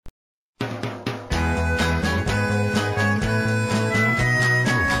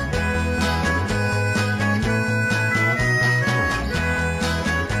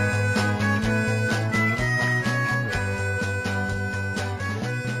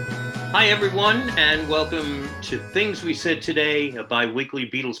Hi, everyone, and welcome to Things We Said Today, a bi weekly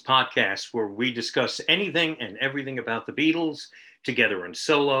Beatles podcast where we discuss anything and everything about the Beatles, together and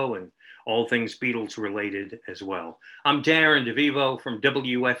solo, and all things Beatles related as well. I'm Darren DeVivo from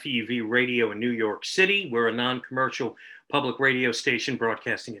WFUV Radio in New York City. We're a non commercial public radio station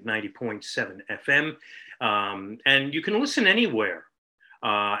broadcasting at 90.7 FM. And you can listen anywhere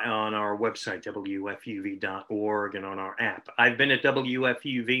on our website, WFUV.org, and on our app. I've been at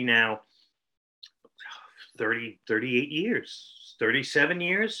WFUV now 38 years, 37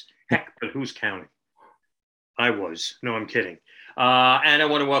 years. Heck, but who's counting? I was. No, I'm kidding. And I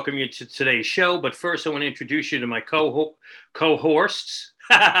want to welcome you to today's show. But first, I want to introduce you to my co-hosts.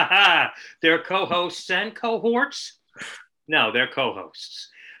 They're co-hosts and cohorts. No, they're co-hosts.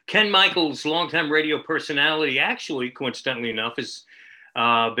 Ken Michaels, longtime radio personality, actually, coincidentally enough, has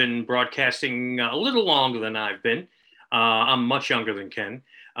been broadcasting a little longer than I've been. I'm much younger than Ken.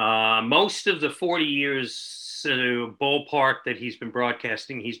 Most of the 40 years ballpark that he's been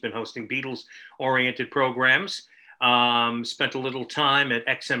broadcasting, he's been hosting Beatles-oriented programs, spent a little time at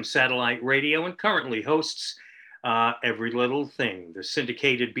XM Satellite Radio, and currently hosts Every Little Thing, the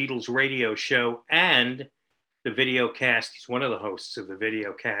syndicated Beatles radio show, and the video cast. He's one of the hosts of the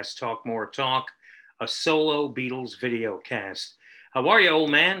video cast, Talk More Talk, a solo Beatles video cast. How are you,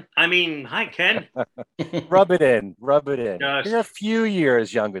 old man? I mean, hi, Ken. Rub it in. You're a few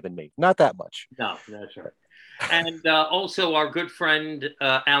years younger than me. Not that much. No, that's right. And also our good friend,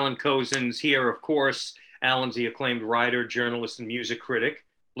 Alan Cozens here, of course. Alan's the acclaimed writer, journalist, and music critic.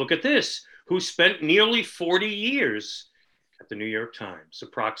 Look at this, who spent nearly 40 years at the New York Times,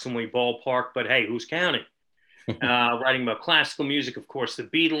 approximately ballpark, but hey, who's counting? Writing about classical music, of course, the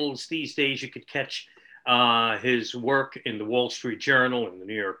Beatles. These days you could catch his work in the Wall Street Journal and the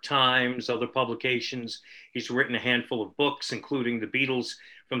New York Times, other publications. He's written a handful of books, including The Beatles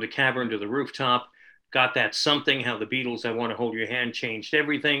from the Cavern to the Rooftop, Got That Something, How the Beatles, I Want to Hold Your Hand, Changed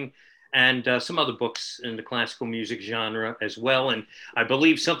Everything, and some other books in the classical music genre as well. And I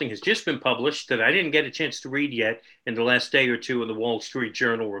believe something has just been published that I didn't get a chance to read yet in the last day or two in the Wall Street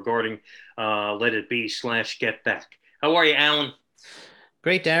Journal regarding Let It Be / Get Back. How are you, Alan?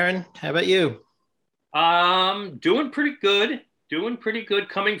 Great, Darren. How about you? Doing pretty good.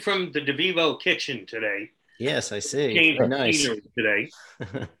 Coming from the DeVivo kitchen today. Yes, I see. Changed nice today.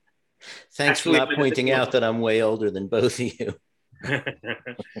 Thanks for not pointing out that I'm way older than both of you.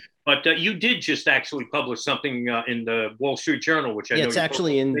 But you did just actually publish something in the Wall Street Journal, which I know it's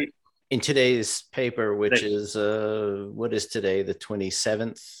actually in today's paper, which is what is today, the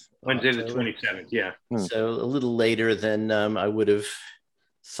 27th? Wednesday, the 27th, yeah. So a little later than I would have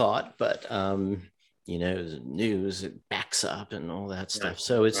thought, but news, it backs up and all that stuff.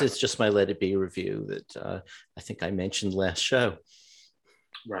 So it's just my Let It Be review that I think I mentioned last show.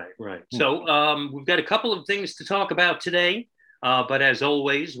 Right. So we've got a couple of things to talk about today. But as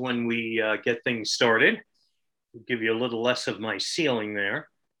always, when we get things started, I'll give you a little less of my ceiling there.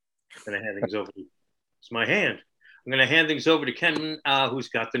 I'm going to hand things over to it's my hand. I'm going to hand things over to Ken, who's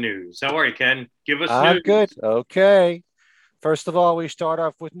got the news. How are you, Ken? Give us news. I'm good. Okay. First of all, we start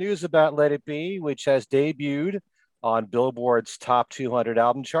off with news about Let It Be, which has debuted on Billboard's top 200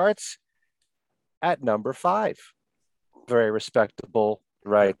 album charts at number 5. Very respectable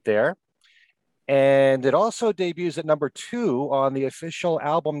right there. And it also debuts at number 2 on the official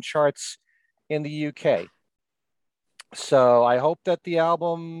album charts in the UK. So I hope that the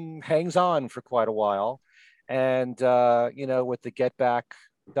album hangs on for quite a while. And, with the Get Back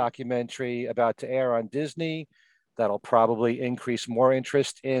documentary about to air on Disney, that'll probably increase more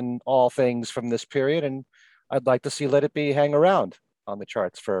interest in all things from this period. And I'd like to see Let It Be hang around on the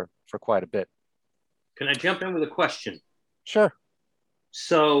charts for quite a bit. Can I jump in with a question? Sure.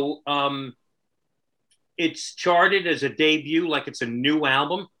 So it's charted as a debut, like it's a new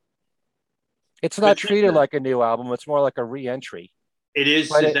album? It's not treated like a new album. It's more like a re-entry. It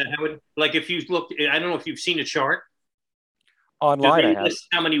is? Is that how it, like if you look, I don't know if you've seen a chart. Online, I have.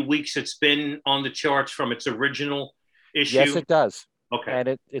 How many weeks it's been on the charts from its original issue? Yes, it does. Okay.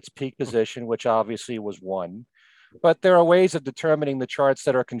 And its peak position, which obviously was 1. But there are ways of determining the charts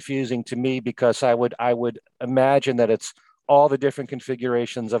that are confusing to me because I would imagine that it's all the different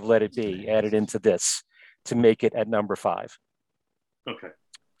configurations of Let It Be added into this to make it at number 5. Okay.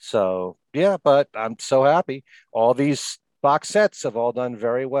 So, yeah, but I'm so happy. All these box sets have all done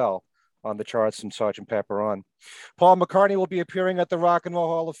very well on the charts from Sgt. Pepper on. Paul McCartney will be appearing at the Rock and Roll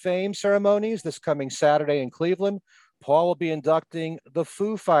Hall of Fame ceremonies this coming Saturday in Cleveland. Paul will be inducting the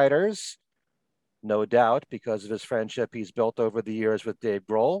Foo Fighters, no doubt, because of his friendship he's built over the years with Dave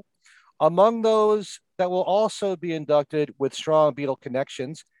Grohl. Among those that will also be inducted with strong Beatle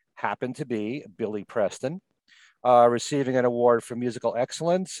connections happened to be Billy Preston, receiving an award for musical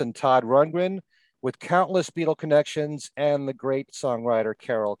excellence, and Todd Rundgren, with countless Beatle connections, and the great songwriter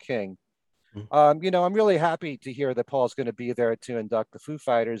Carole King. I'm really happy to hear that Paul's going to be there to induct the Foo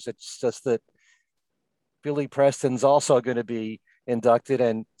Fighters. It's just that Billy Preston's also going to be inducted,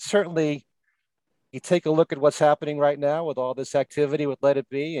 and certainly you take a look at what's happening right now with all this activity with Let It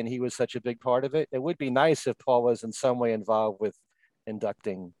Be, and he was such a big part of it. It would be nice if Paul was in some way involved with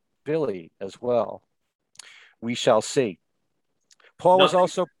inducting Billy as well. We shall see. Paul was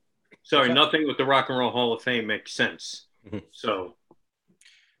also... Sorry, nothing with the Rock and Roll Hall of Fame makes sense. So...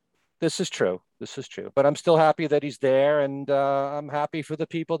 This is true. But I'm still happy that he's there, and I'm happy for the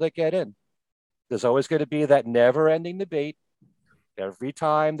people that get in. There's always going to be that never-ending debate every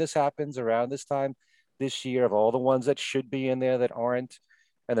time this happens around this time this year of all the ones that should be in there that aren't.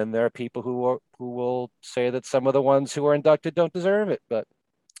 And then there are people who will say that some of the ones who are inducted don't deserve it. But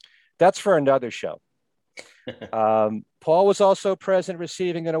that's for another show. Paul was also present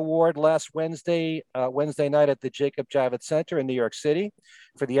receiving an award last Wednesday night at the Jacob Javits Center in New York City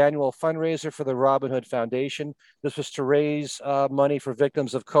for the annual fundraiser for the Robin Hood Foundation. This was to raise money for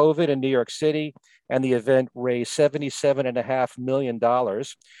victims of COVID in New York City, and the event raised $77.5 million.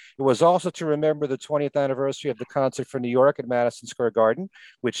 It was also to remember the 20th anniversary of the Concert for New York at Madison Square Garden,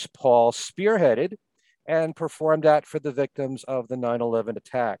 which Paul spearheaded and performed at for the victims of the 9/11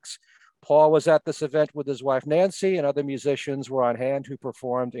 attacks. Paul was at this event with his wife, Nancy, and other musicians were on hand who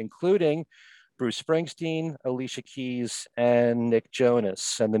performed, including Bruce Springsteen, Alicia Keys, and Nick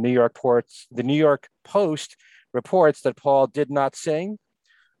Jonas. And the New York Post reports that Paul did not sing,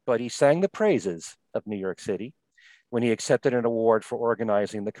 but he sang the praises of New York City when he accepted an award for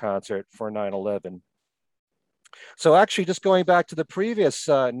organizing the concert for 9/11. So actually, just going back to the previous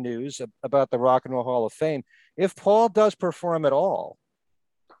news about the Rock and Roll Hall of Fame, if Paul does perform at all,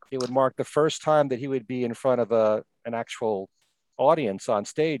 it would mark the first time that he would be in front of an actual audience on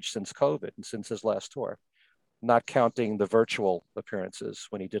stage since COVID and since his last tour, not counting the virtual appearances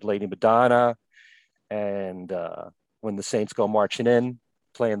when he did Lady Madonna and when the Saints Go Marching In,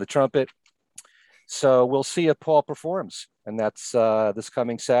 playing the trumpet. So we'll see if Paul performs, and that's this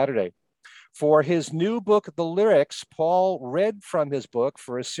coming Saturday. For his new book, The Lyrics, Paul read from his book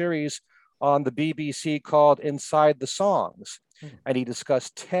for a series on the BBC called Inside the Songs. And he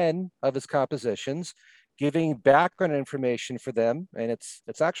discussed 10 of his compositions, giving background information for them. And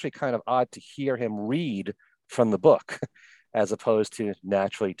it's actually kind of odd to hear him read from the book, as opposed to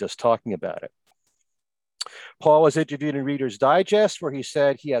naturally just talking about it. Paul was interviewed in Reader's Digest, where he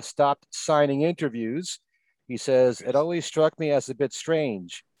said he has stopped signing interviews. He says, "It always struck me as a bit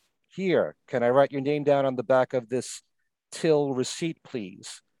strange. Here, can I write your name down on the back of this till receipt,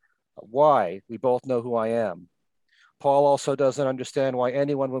 please? Why? We both know who I am." Paul also doesn't understand why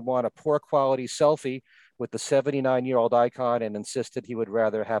anyone would want a poor quality selfie with the 79-year-old icon, and insisted he would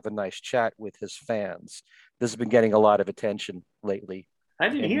rather have a nice chat with his fans. This has been getting a lot of attention lately. I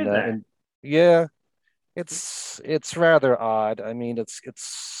didn't hear that. Yeah, it's rather odd. I mean, it's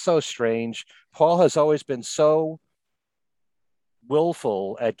so strange. Paul has always been so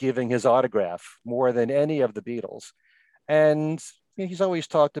willful at giving his autograph, more than any of the Beatles. And he's always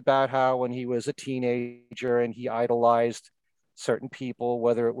talked about how when he was a teenager and he idolized certain people,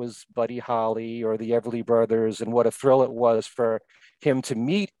 whether it was Buddy Holly or the Everly Brothers, and what a thrill it was for him to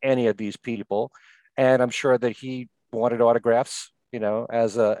meet any of these people. And I'm sure that he wanted autographs,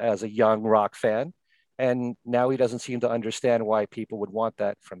 as a young rock fan. And now he doesn't seem to understand why people would want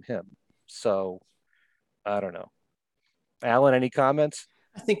that from him. So I don't know. Alan, any comments?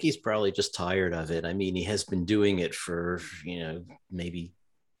 I think he's probably just tired of it. I mean, he has been doing it for, maybe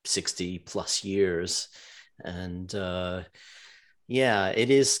 60 plus years. And yeah, it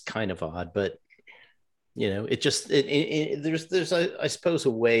is kind of odd, but there's I suppose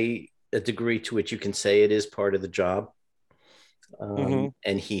a degree to which you can say it is part of the job.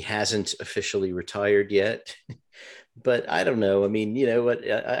 And he hasn't officially retired yet. But I don't know. I mean, you know what?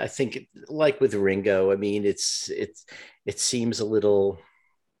 I think, like with Ringo, I mean, it seems a little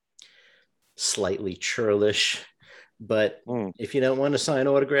slightly churlish. But if you don't want to sign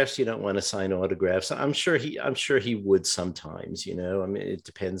autographs, you don't want to sign autographs. I'm sure he would sometimes. I mean, it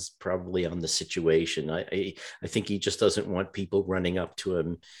depends probably on the situation. I think he just doesn't want people running up to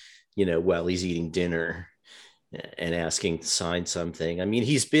him, while he's eating dinner and asking to sign something. I mean,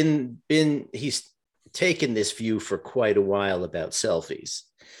 he's taken this view for quite a while about selfies.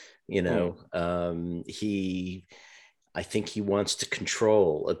 I think he wants to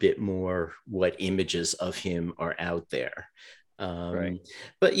control a bit more what images of him are out there. Right.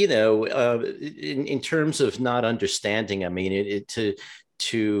 But in terms of not understanding, I mean,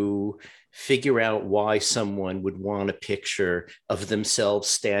 to figure out why someone would want a picture of themselves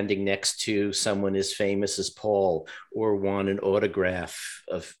standing next to someone as famous as Paul, or want an autograph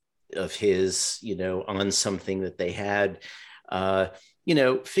of his, on something that they had.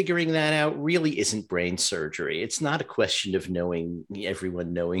 Figuring that out really isn't brain surgery. It's not a question of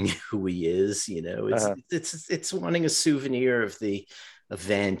everyone knowing who he is. It's wanting a souvenir of the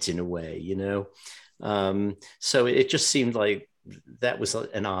event in a way. So it just seemed like that was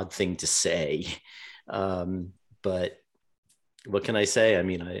an odd thing to say. But what can I say? I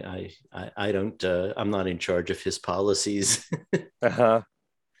mean, I don't. I'm not in charge of his policies. Uh-huh.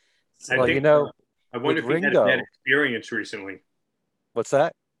 I Well, think, I with wonder if he had a Ringo, bad experience recently. what's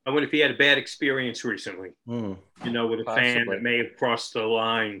that? I wonder if he had a bad experience recently, with a fan Possibly. that may have crossed the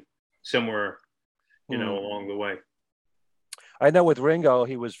line somewhere, Hmm. along the way. I know with Ringo,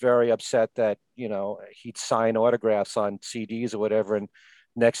 he was very upset that, he'd sign autographs on CDs or whatever. And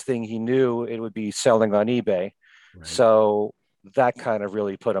next thing he knew, it would be selling on eBay. Right. So that kind of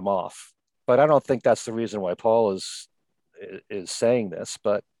really put him off. But I don't think that's the reason why Paul is saying this,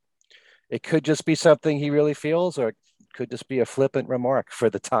 but it could just be something he really feels, or it could just be a flippant remark for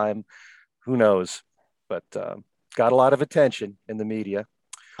the time. Who knows? But got a lot of attention in the media.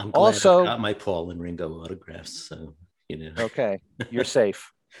 I'm glad I've Also, got my Paul and Ringo autographs. So. okay, you're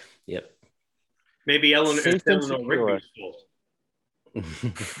safe. Yep. Maybe Safe it's and Eleanor secure. Rigby's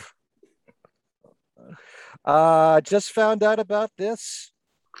fault. Just found out about this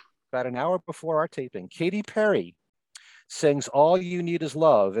about an hour before our taping. Katy Perry sings All You Need Is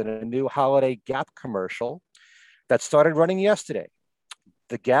Love in a new holiday Gap commercial that started running yesterday.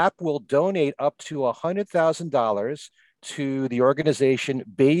 The Gap will donate up to $100,000 to the organization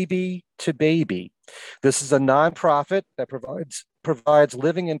Baby to Baby. This is a nonprofit that provides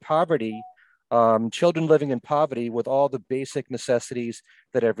living in poverty, children living in poverty with all the basic necessities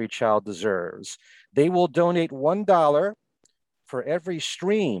that every child deserves. They will donate $1 for every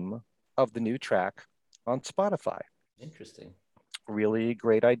stream of the new track on Spotify. Interesting. Really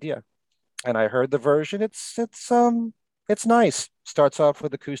great idea. And I heard the version. It's nice. Starts off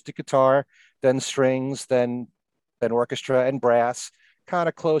with acoustic guitar, then strings, then orchestra and brass. Kind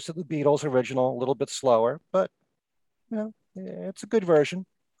of close to the Beatles original, a little bit slower, but it's a good version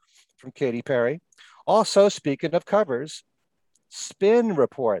from Katy Perry. Also, speaking of covers, Spin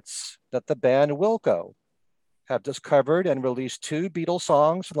reports that the band Wilco have just covered and released two Beatles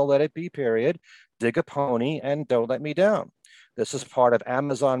songs from the Let It Be period, Dig a Pony and Don't Let Me Down. This is part of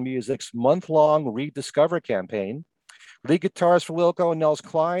Amazon Music's month-long Rediscover campaign. Lead guitarist for Wilco, Nels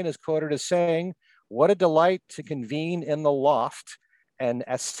Cline, is quoted as saying, "What a delight to convene in the loft and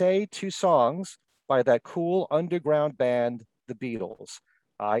essay two songs by that cool underground band, the Beatles.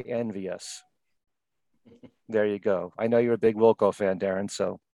 I envy us." There you go. I know you're a big Wilco fan, Darren,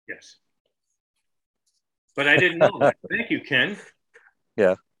 so. Yes. But I didn't know that. Thank you, Ken.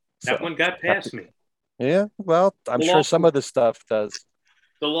 Yeah. That So one got past me. yeah, well, I'm sure some of this stuff does.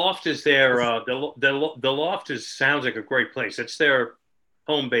 The Loft is their the Loft sounds like a great place. It's their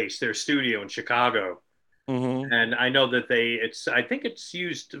home base, their studio in Chicago. Mm-hmm. And I know that I think it's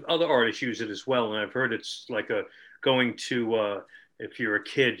used, other artists use it as well. And I've heard it's like going to, if you're a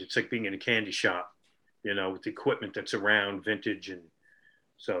kid, it's like being in a candy shop, with the equipment that's around, vintage. And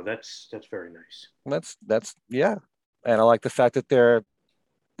so that's very nice. That's yeah. And I like the fact that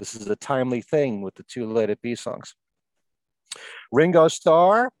this is a timely thing with the two Let It Be songs. Ringo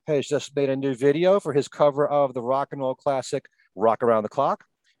Starr has just made a new video for his cover of the rock and roll classic Rock Around the Clock.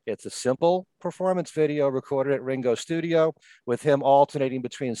 It's a simple performance video recorded at Ringo's studio with him alternating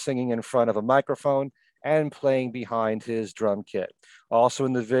between singing in front of a microphone and playing behind his drum kit. Also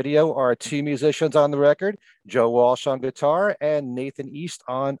in the video are two musicians on the record, Joe Walsh on guitar and Nathan East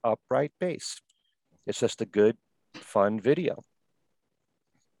on upright bass. It's just a good, fun video.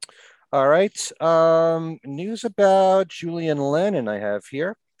 All right. News about Julian Lennon I have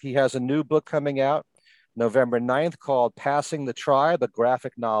here. He has a new book coming out November 9th called Passing the Tribe, a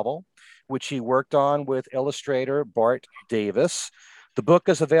graphic novel, which he worked on with illustrator Bart Davis. The book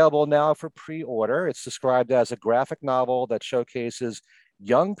is available now for pre-order. It's described as a graphic novel that showcases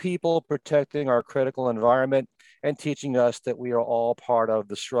young people protecting our critical environment and teaching us that we are all part of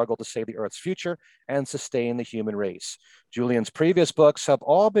the struggle to save the Earth's future and sustain the human race. Julian's previous books have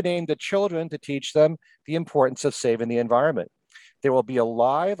all been aimed at children to teach them the importance of saving the environment. There will be a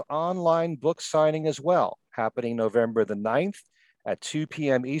live online book signing as well, happening November the 9th at 2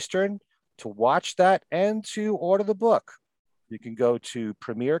 p.m. Eastern. To watch that and to order the book, you can go to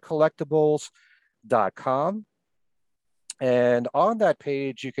premiercollectibles.com And on that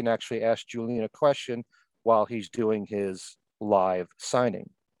page, you can actually ask Julian a question while he's doing his live signing.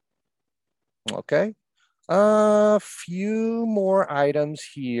 Okay. A few more items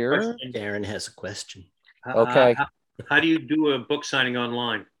here. Darren has a question. Okay. How do you do a book signing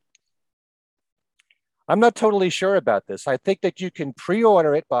online? I'm not totally sure about this. I think that you can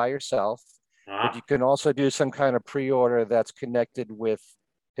pre-order it by yourself, but you can also do some kind of pre-order that's connected with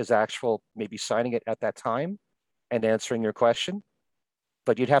his actual, maybe signing it at that time and answering your question.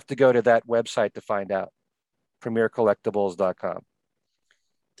 But you'd have to go to that website to find out, premiercollectibles.com.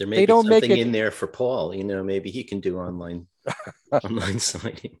 There may be something in there for Paul. You know, maybe he can do online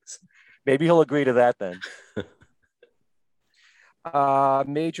signings. Maybe he'll agree to that then.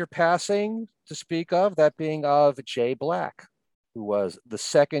 Major passing to speak of, that being of Jay Black, who was the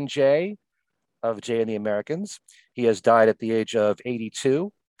second Jay of Jay and the Americans. He has died at the age of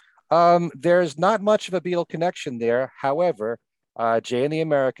 82. There's not much of a Beatle connection there. However, Jay and the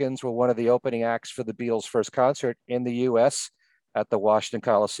Americans were one of the opening acts for the Beatles' first concert in the U.S. at the Washington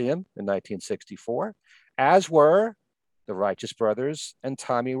Coliseum in 1964, as were the Righteous Brothers and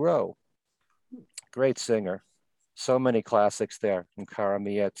Tommy Roe. Great singer. So many classics there, from Cara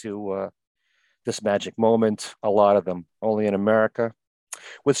Mia to This Magic Moment, a lot of them, Only in America.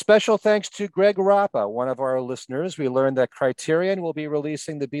 With special thanks to Greg Rappa, one of our listeners, we learned that Criterion will be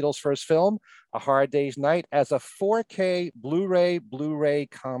releasing the Beatles' first film, A Hard Day's Night, as a 4K Blu-ray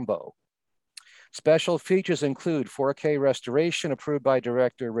combo. Special features include 4K restoration approved by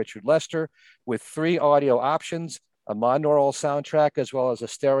director Richard Lester, with 3 audio options, a monaural soundtrack, as well as a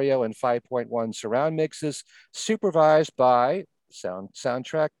stereo and 5.1 surround mixes, supervised by sound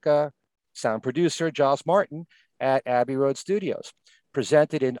producer Giles Martin at Abbey Road Studios.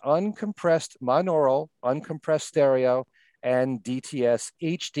 Presented in uncompressed monaural, uncompressed stereo, and DTS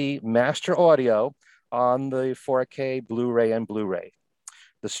HD master audio on the 4K Blu-ray and Blu-ray.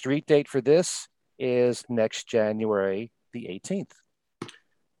 The street date for this is next January the 18th.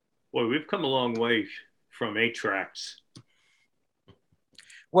 Boy, we've come a long way from 8 tracks.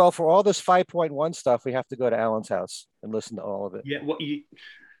 Well, for all this 5.1 stuff, we have to go to Alan's house and listen to all of it. Yeah,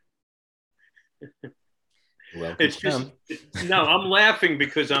 well, it's just no, I'm laughing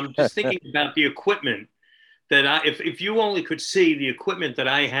because I'm just thinking about the equipment that if you only could see the equipment that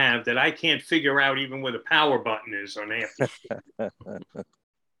I have, that I can't figure out even where the power button is on half.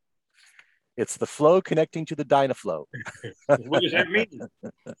 It's the flow connecting to the Dynaflow. What does that mean?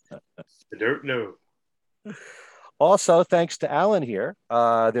 I don't know. Also, thanks to Alan here,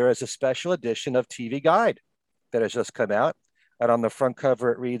 there is a special edition of TV Guide that has just come out. And on the front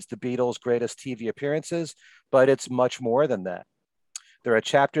cover, it reads The Beatles' Greatest TV Appearances, but it's much more than that. There are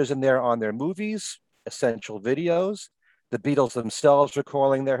chapters in there on their movies, essential videos, the Beatles themselves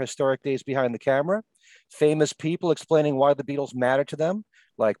recalling their historic days behind the camera, famous people explaining why the Beatles matter to them,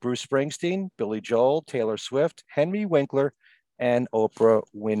 like Bruce Springsteen, Billy Joel, Taylor Swift, Henry Winkler, and Oprah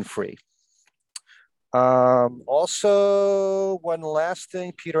Winfrey. Also, one last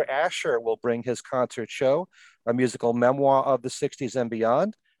thing, Peter Asher will bring his concert show, a musical memoir of the 60s and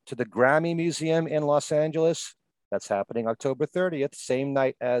beyond, to the Grammy Museum in Los Angeles. That's happening October 30th, same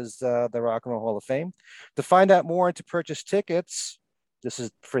night as the Rock and Roll Hall of Fame. To find out more and to purchase tickets, this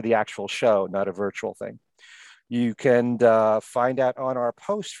is for the actual show, not a virtual thing. You can find out on our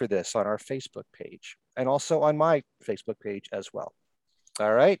post for this on our Facebook page, and also on my Facebook page as well.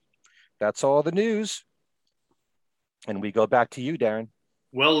 All right, that's all the news. And we go back to you, Darren.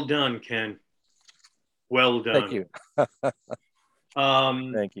 Well done, Ken. Well done. Thank you.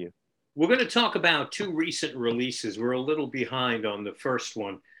 Thank you. We're going to talk about 2 recent releases. We're a little behind on the first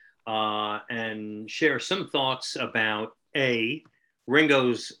one, and share some thoughts about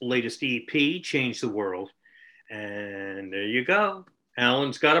Ringo's latest EP, Change the World. And there you go.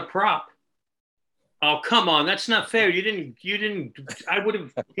 Alan's got a prop. Oh, come on. That's not fair. You didn't, I would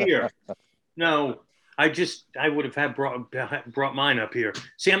have here. No, I would have had brought mine up here.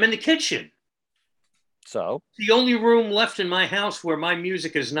 See, I'm in the kitchen. So the only room left in my house where my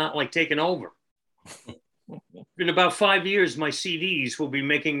music is not like taken over. In about 5 years, my CDs will be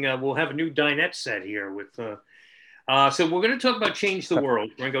making. We'll have a new dinette set here with. So we're going to talk about Change the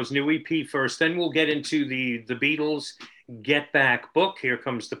World, Ringo's new EP first. Then we'll get into the Beatles Get Back book. Here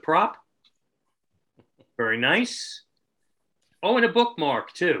comes the prop. Very nice. Oh, and a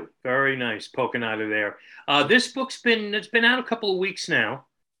bookmark too. Very nice, poking out of there. This book's been out a couple of weeks now.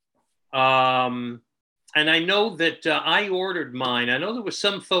 And I know that I ordered mine. I know there were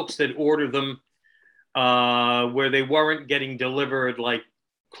some folks that ordered them where they weren't getting delivered like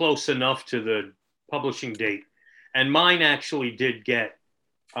close enough to the publishing date. And mine actually did get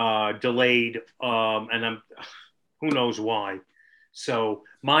delayed. And Who knows why? So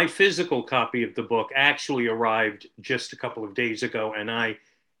my physical copy of the book actually arrived just a couple of days ago, and I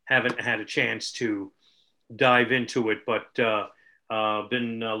haven't had a chance to dive into it, but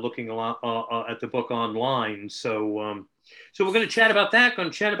been looking a lot at the book online. So we're going to chat about that. Going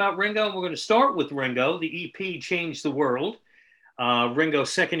to chat about Ringo. We're going to start with Ringo. The EP Changed the World.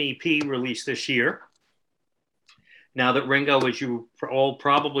 Ringo's second EP released this year. Now that Ringo, as you all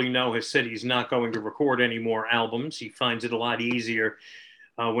probably know, has said he's not going to record any more albums. He finds it a lot easier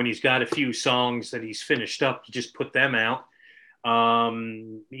when he's got a few songs that he's finished up to just put them out.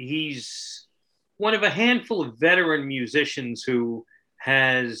 He's one of a handful of veteran musicians who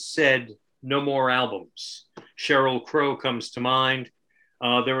has said no more albums. Sheryl Crow comes to mind.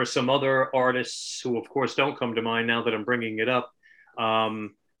 There are some other artists who, of course, don't come to mind now that I'm bringing it up,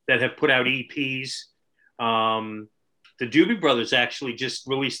 that have put out EPs. The Doobie Brothers actually just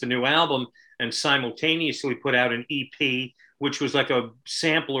released a new album and simultaneously put out an EP, which was like a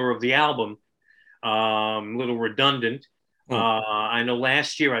sampler of the album, a little redundant. I know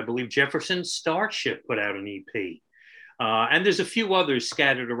last year, I believe Jefferson Starship put out an EP. And there's a few others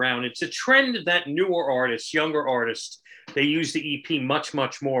scattered around. It's a trend that newer artists, younger artists, they use the EP much,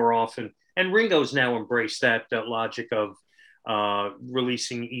 much more often. And Ringo's now embraced that logic of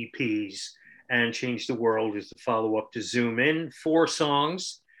releasing EPs. And Change the World is the follow-up to Zoom In, 4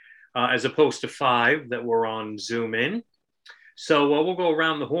 songs, as opposed to 5 that were on Zoom In. So we'll go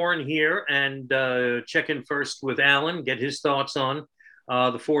around the horn here and check in first with Alan, get his thoughts on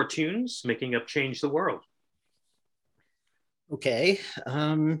the 4 tunes making up Change the World. Okay.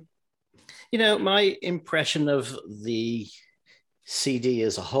 My impression of the CD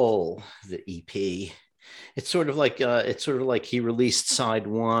as a whole, the EP, it's sort of like he released side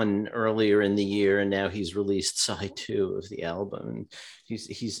 1 earlier in the year, and now he's released side 2 of the album. And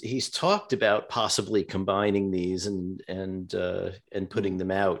he's talked about possibly combining these and putting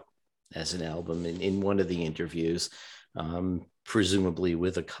them out as an album in one of the interviews, presumably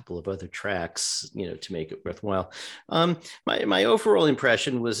with a couple of other tracks, to make it worthwhile. My overall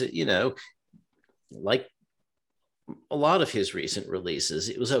impression was that, like a lot of his recent releases,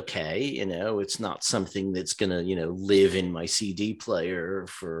 it was okay. It's not something that's going to, live in my CD player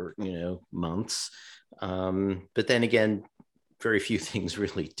for, months. But then again, very few things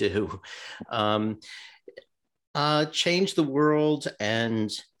really do. Change the World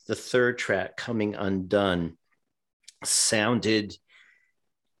and the third track, Coming Undone, sounded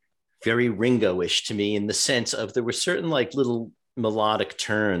very Ringo-ish to me, in the sense of there were certain like little melodic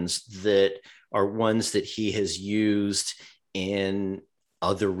turns that are ones that he has used in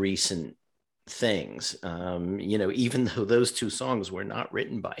other recent things. Even though those 2 songs were not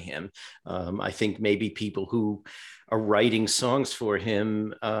written by him, I think maybe people who are writing songs for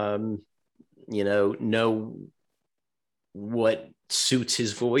him, know what suits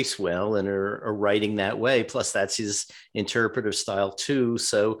his voice well and are writing that way. Plus that's his interpretive style too.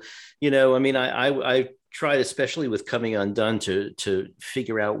 So, I tried, especially with Coming Undone, to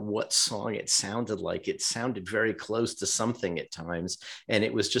figure out what song it sounded like. It sounded very close to something at times, and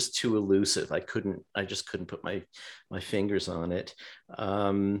it was just too elusive. I just couldn't put my fingers on it.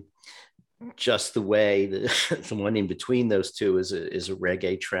 Just the way the one in between those 2 is a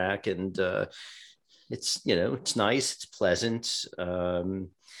reggae track, and it's nice, it's pleasant. And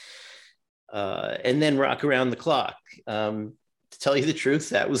then Rock Around the Clock. To tell you the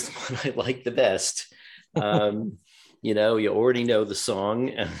truth, that was the one I liked the best. You already know the song,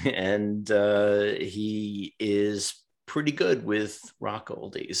 and he is pretty good with rock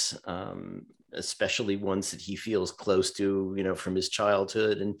oldies, especially ones that he feels close to, from his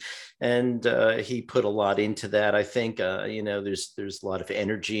childhood, and he put a lot into that. I think there's a lot of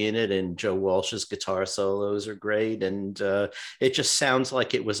energy in it, and Joe Walsh's guitar solos are great, and it just sounds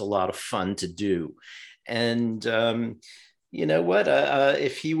like it was a lot of fun to do. And you know what?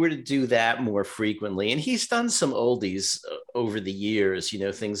 If he were to do that more frequently, and he's done some oldies over the years,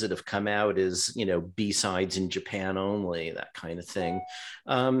 things that have come out as, B-sides in Japan only, that kind of thing.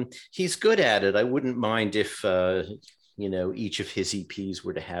 He's good at it. I wouldn't mind if, each of his EPs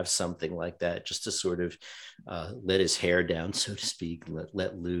were to have something like that, just to sort of let his hair down, so to speak,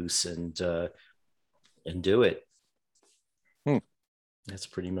 let loose and do it. That's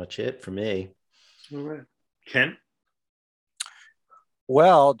pretty much it for me. All right. Ken?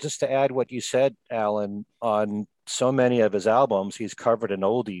 Well, just to add what you said, Alan, on so many of his albums, he's covered an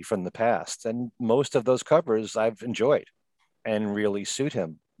oldie from the past. And most of those covers I've enjoyed and really suit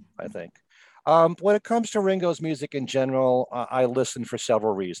him, I think. When it comes to Ringo's music in general, I listen for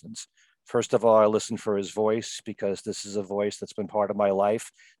several reasons. First of all, I listen for his voice because this is a voice that's been part of my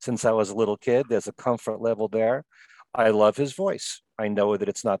life since I was a little kid. There's a comfort level there. I love his voice. I know that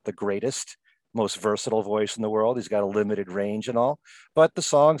it's not the greatest, most versatile voice in the world. He's got a limited range and all, but the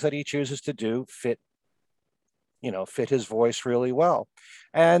songs that he chooses to do fit his voice really well.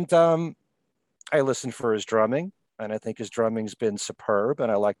 And I listen for his drumming, and I think his drumming's been superb.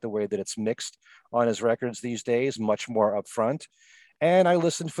 And I like the way that it's mixed on his records these days, much more upfront. And I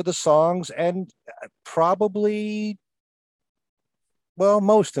listen for the songs, and probably, well,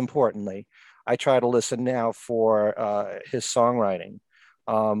 most importantly, I try to listen now for his songwriting.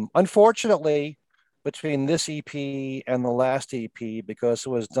 Unfortunately, between this EP and the last EP, because it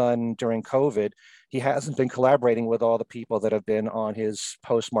was done during COVID, he hasn't been collaborating with all the people that have been on his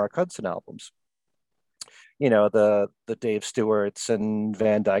post Mark Hudson albums. The Dave Stewarts and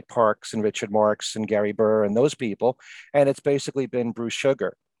Van Dyke Parks and Richard Marx and Gary Burr and those people. And it's basically been Bruce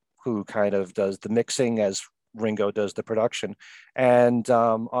Sugar who kind of does the mixing as Ringo does the production. And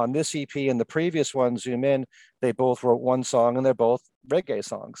on this EP and the previous one, Zoom In, they both wrote one song, and they're both reggae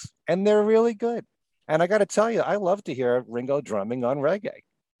songs, and they're really good. And I got to tell you, I love to hear Ringo drumming on reggae.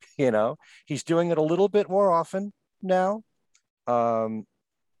 He's doing it a little bit more often now. Um,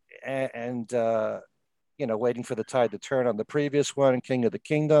 and waiting for the tide to turn on the previous one, King of the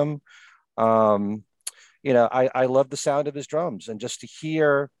Kingdom. I love the sound of his drums, and just to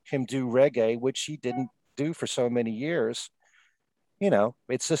hear him do reggae, which he didn't do for so many years,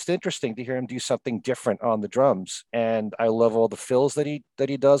 it's just interesting to hear him do something different on the drums. And I love all the fills that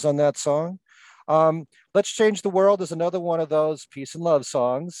he does on that song. Let's Change the World is another one of those peace and love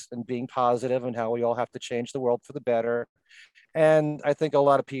songs, and being positive and how we all have to change the world for the better. And I think a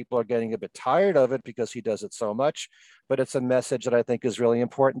lot of people are getting a bit tired of it because he does it so much, but it's a message that I think is really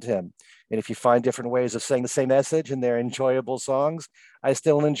important to him. And if you find different ways of saying the same message and they're enjoyable songs, I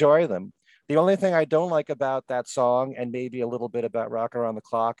still enjoy them. The only thing I don't like about that song, and maybe a little bit about Rock Around the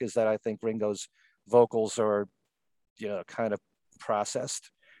Clock, is that I think Ringo's vocals are, kind of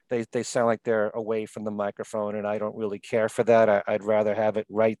processed. They sound like they're away from the microphone, and I don't really care for that. I'd rather have it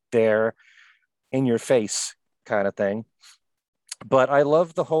right there in your face kind of thing. But I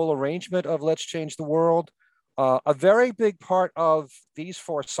love the whole arrangement of Let's Change the World. A very big part of these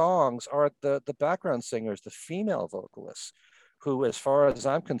four songs are the background singers, the female vocalists, who, as far as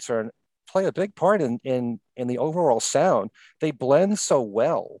I'm concerned, play a big part in the overall sound. They blend so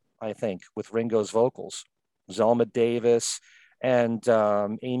well, I think, with Ringo's vocals. Zelma Davis and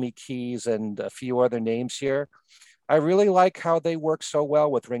Amy Keys and a few other names here. I really like how they work so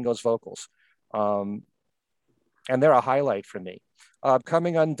well with Ringo's vocals. And they're a highlight for me.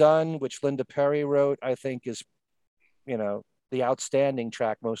 Coming Undone, which Linda Perry wrote, I think is, the outstanding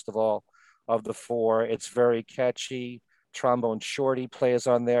track most of all of the four. It's very catchy. Trombone Shorty plays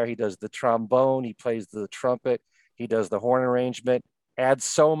on there. He does the trombone, he plays the trumpet, he does the horn arrangement, adds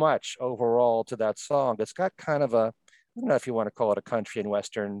so much overall to that song. It's got kind of a, I don't know if you want to call it a country and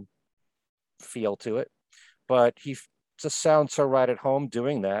Western feel to it, but he just sounds so right at home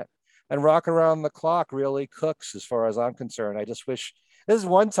doing that. And Rock Around the Clock really cooks as far as I'm concerned. I just wish, this is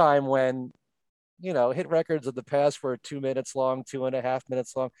one time when, hit records of the past were 2 minutes long, 2.5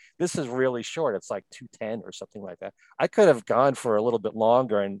 minutes long. This is really short. It's like 2:10 or something like that. I could have gone for a little bit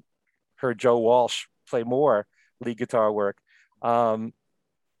longer and heard Joe Walsh play more lead guitar work.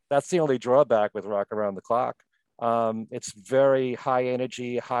 That's the only drawback with Rock Around the Clock. It's very high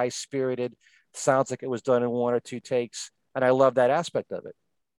energy, high spirited, sounds like it was done in 1 or 2 takes. And I love that aspect of it.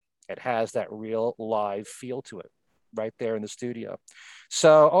 It has that real live feel to it right there in the studio.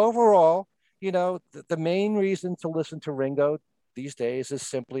 So overall, the main reason to listen to Ringo these days is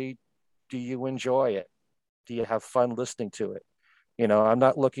simply, do you enjoy it? Do you have fun listening to it? I'm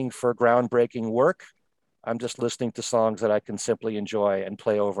not looking for groundbreaking work. I'm just listening to songs that I can simply enjoy and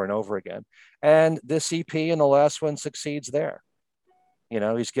play over and over again. And this EP and the last one succeeds there.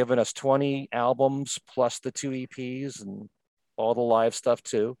 He's given us 20 albums plus the 2 EPs and all the live stuff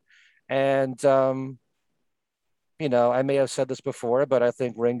too. And, I may have said this before, but I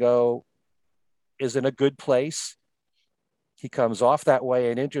think Ringo is in a good place. He comes off that way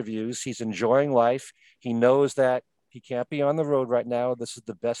in interviews. He's enjoying life. He knows that he can't be on the road right now. This is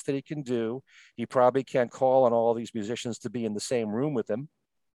the best that he can do. He probably can't call on all these musicians to be in the same room with him.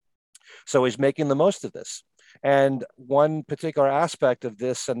 So he's making the most of this. And one particular aspect of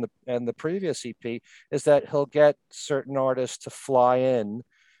this and the previous EP is that he'll get certain artists to fly in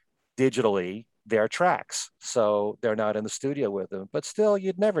digitally their tracks. So they're not in the studio with him, but still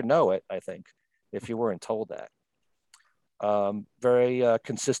you'd never know it, I think, if you weren't told that. Very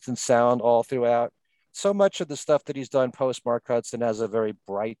consistent sound all throughout. so much of the stuff that he's done post Mark Hudson has a very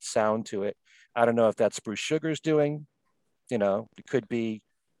bright sound to it. I don't know if that's Bruce Sugar's doing. It could be,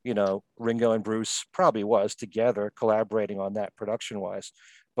 Ringo and Bruce probably was together collaborating on that production wise.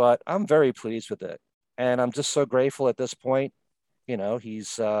 But I'm very pleased with it. And I'm just so grateful at this point.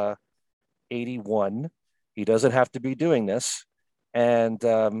 He's 81. He doesn't have to be doing this. And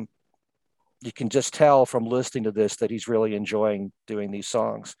you can just tell from listening to this that he's really enjoying doing these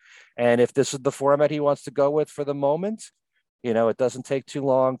songs. And if this is the format he wants to go with for the moment, it doesn't take too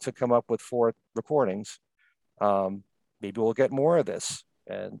long to come up with 4 recordings. Maybe we'll get more of this.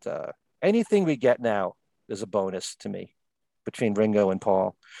 And anything we get now is a bonus to me between Ringo and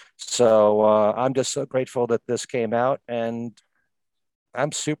Paul. So I'm just so grateful that this came out, and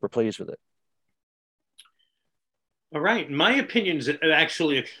I'm super pleased with it. All right. My opinion is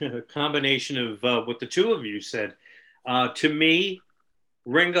actually a combination of what the two of you said. To me,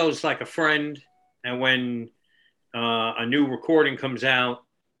 Ringo's like a friend. And when a new recording comes out,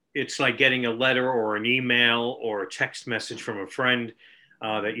 it's like getting a letter or an email or a text message from a friend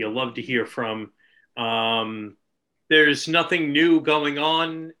that you love to hear from. There's nothing new going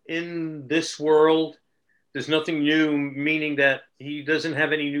on in this world. There's nothing new, meaning that he doesn't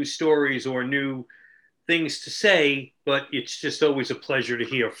have any new stories or new things to say, but it's just always a pleasure to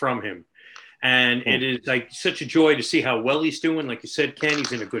hear from him. And it is like such a joy to see how well he's doing. Like you said, Ken,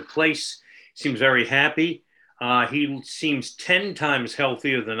 he's in a good place. Seems very happy. He seems 10 times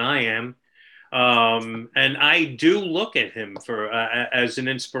healthier than I am. And I do look at him as an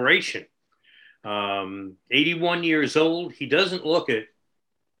inspiration. 81 years old. He doesn't look it.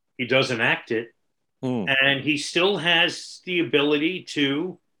 He doesn't act it. And he still has the ability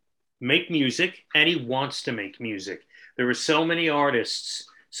to make music, and he wants to make music. There are so many artists,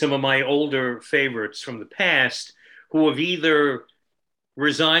 some of my older favorites from the past, who have either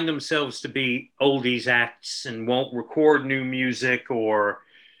resigned themselves to be oldies acts and won't record new music, or,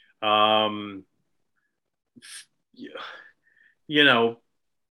 don't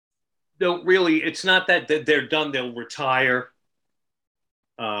really, it's not that they're done, they'll retire.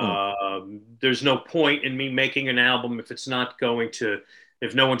 There's no point in me making an album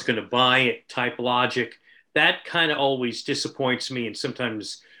if no one's going to buy it type logic. That kind of always disappoints me and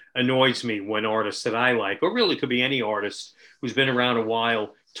sometimes annoys me when artists that I like, or really could be any artist who's been around a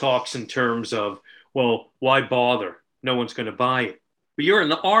while, talks in terms of, well, why bother? No one's going to buy it. But you're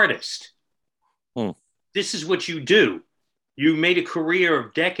an artist. This is what you do. You made a career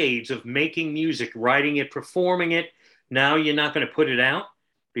of decades of making music, writing it, performing it. Now you're not going to put it out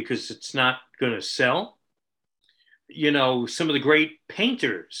because it's not going to sell. Some of the great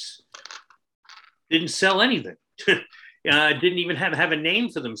painters didn't sell anything. Didn't even have a name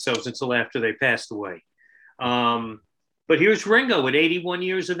for themselves until after they passed away. But here's Ringo at 81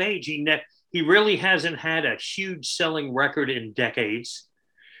 years of age. He really hasn't had a huge selling record in decades.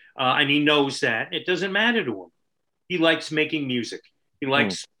 And he knows that. It doesn't matter to him. He likes making music. He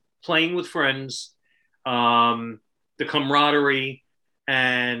likes playing with friends, the camaraderie,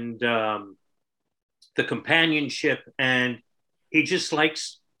 and the companionship. And he just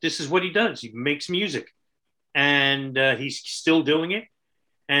likes, this is what he does. He makes music. And he's still doing it.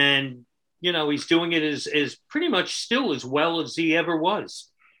 And, he's doing it as pretty much still as well as he ever was.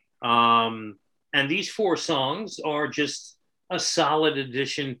 And these 4 songs are just a solid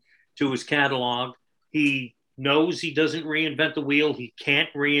addition to his catalog. He knows he doesn't reinvent the wheel. He can't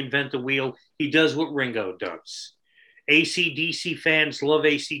reinvent the wheel. He does what Ringo does. AC/DC fans love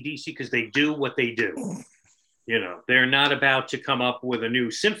AC/DC because they do what they do. They're not about to come up with a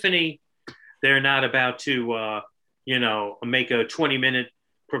new symphony. They're not about to, make a 20-minute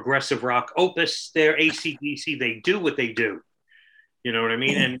progressive rock opus. They're AC/DC. They do what they do. You know what I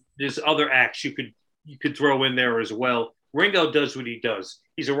mean? And there's other acts you could throw in there as well. Ringo does what he does.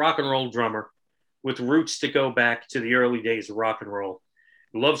 He's a rock and roll drummer with roots that go back to the early days of rock and roll.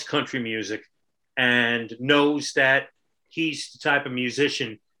 He loves country music and knows that he's the type of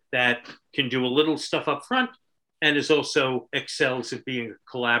musician that can do a little stuff up front and is also excels at being a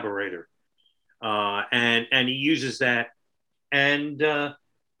collaborator. And he uses that and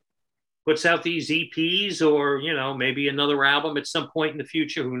puts out these EPs or, maybe another album at some point in the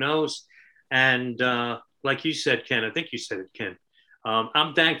future, who knows? And like you said, Ken, I think you said it, Ken,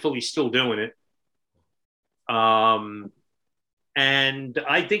 I'm thankful he's still doing it. And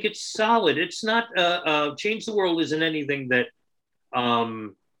I think it's solid. It's not, Change the World isn't anything that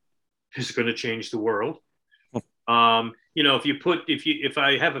is going to change the world. If I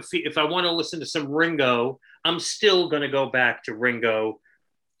want to listen to some Ringo, I'm still going to go back to Ringo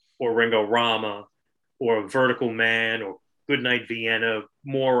or Ringo Rama or Vertical Man or Goodnight Vienna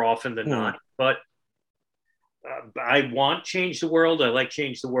more often than not. But I want Change the World. I like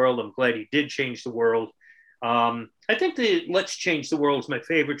Change the World. I'm glad he did change the world. I think the Let's Change the World is my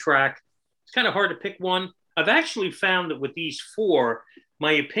favorite track. It's kind of hard to pick one. I've actually found that with these four,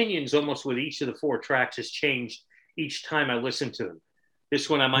 my opinions almost with each of the four tracks has changed each time I listen to them. This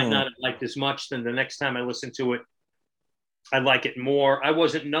one I might not have liked as much. Then the next time I listen to it, I like it more. I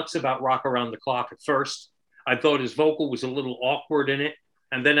wasn't nuts about Rock Around the Clock at first. I thought his vocal was a little awkward in it.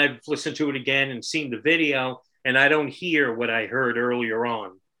 And then I've listened to it again and seen the video, and I don't hear what I heard earlier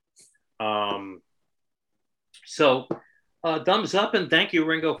on. So thumbs up, and thank you,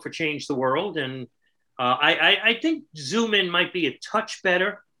 Ringo, for Change the World. And I think Zoom In might be a touch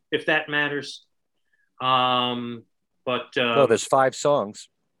better, if that matters. Well, there's 5 songs,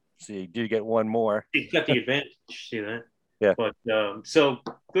 so you do get one more. He's got the advantage. See that? Yeah. But so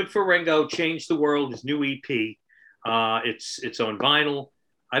good for Ringo. Change the World, his new EP. It's on vinyl.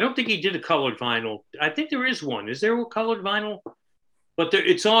 I don't think he did a colored vinyl. I think there is one. Is there a colored vinyl? But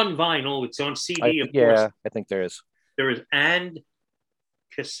it's on vinyl. It's on CD. Of course. I think there is. There is, and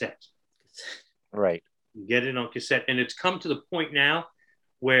cassette. Right. You get it on cassette, and it's come to the point now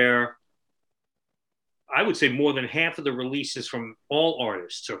where I would say more than half of the releases from all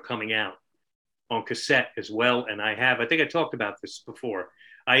artists are coming out on cassette as well. And I think I talked about this before.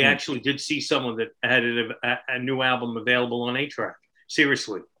 I actually did see someone that had a new album available on 8-track.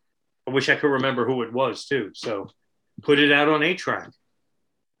 Seriously. I wish I could remember who it was too. So put it out on 8-track.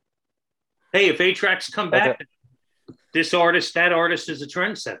 Hey, if 8-tracks come back, this artist, that artist is a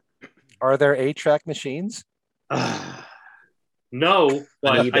trendsetter. Are there 8-track machines? No,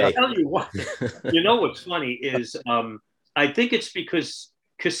 but I tell you what, you know what's funny is I think it's because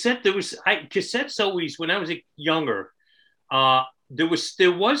cassettes always, when I was younger, there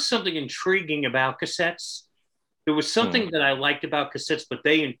was something intriguing about cassettes. There was something that I liked about cassettes, but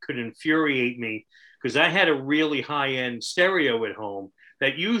they could infuriate me because I had a really high-end stereo at home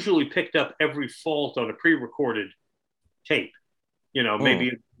that usually picked up every fault on a pre-recorded tape. You know, maybe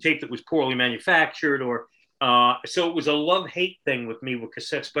a tape that was poorly manufactured, or so it was a love-hate thing with me with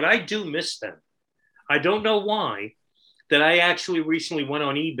cassettes, but I do miss them. I don't know why. That I actually recently went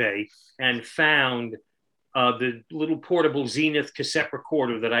on eBay and found the little portable Zenith cassette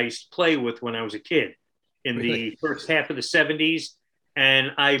recorder that I used to play with when I was a kid in the first half of the 70s.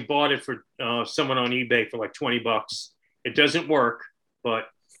 And I bought it for someone on eBay for like $20. It doesn't work, but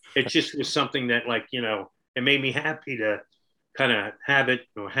it just was something that, like, you know, it made me happy to kind of have it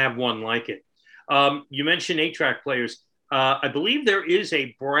or have one like it. You mentioned 8-track players. I believe there is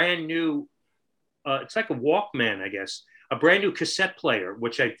a brand new, it's like a Walkman, I guess, a brand new cassette player,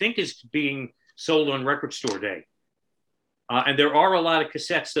 which I think is being sold on Record Store Day. And there are a lot of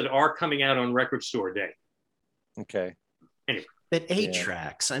cassettes that are coming out on Record Store Day. Okay. Anyway. But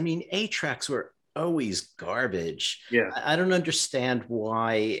 8-tracks, I mean, 8-tracks were always garbage. Yeah. I don't understand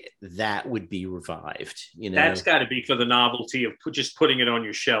why that would be revived. You know, that's got to be for the novelty of just putting it on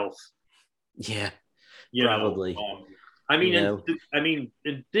your shelf. Yeah, probably.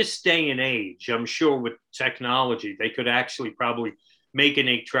 In this day and age, I'm sure with technology, they could actually probably make an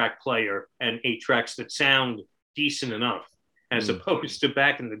 8-track player and 8-tracks that sound decent enough, as opposed to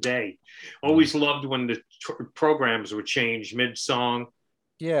back in the day. Always loved when the programs would change mid-song.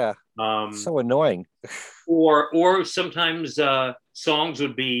 Yeah, so annoying. or sometimes songs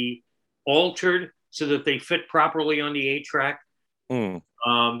would be altered so that they fit properly on the 8-track.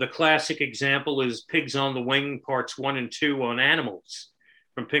 The classic example is Pigs on the Wing parts 1 and 2 on Animals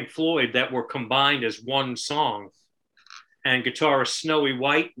from Pink Floyd that were combined as one song. And guitarist Snowy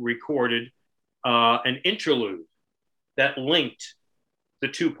White recorded an interlude that linked the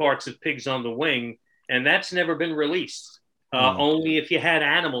 2 parts of Pigs on the Wing, and that's never been released. Only if you had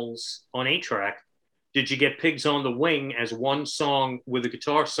Animals on 8-track did you get Pigs on the Wing as one song with a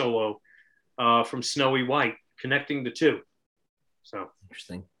guitar solo from Snowy White connecting the 2. So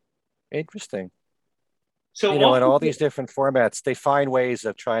interesting. So, you know, in all these different formats, they find ways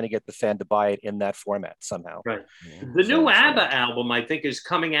of trying to get the fan to buy it in that format somehow. Right. Yeah. The new ABBA album, I think, is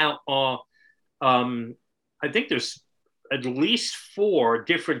coming out. I think there's at least 4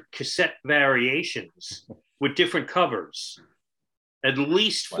 different cassette variations with different covers. At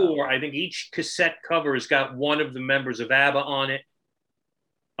least 4. Wow. I think each cassette cover has got one of the members of ABBA on it.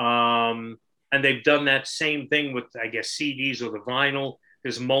 And they've done that same thing with, I guess, CDs or the vinyl.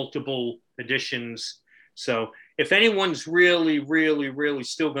 There's multiple editions. So if anyone's really, really, really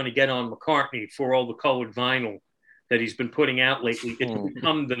still going to get on McCartney for all the colored vinyl that he's been putting out lately, it's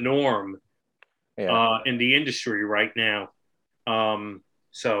become the norm in the industry right now.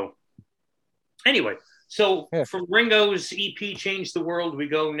 So anyway, from Ringo's EP Change the World, we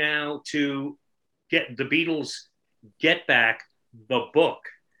go now to The Beatles Get Back, the book,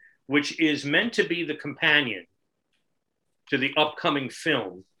 which is meant to be the companion to the upcoming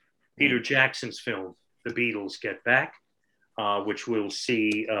film, Peter Jackson's film, The Beatles Get Back, which we'll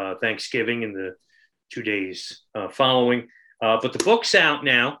see Thanksgiving in the 2 days following. But the book's out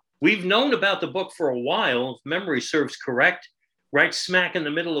now. We've known about the book for a while, if memory serves correct, right smack in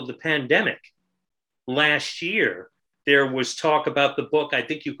the middle of the pandemic. Last year, there was talk about the book. I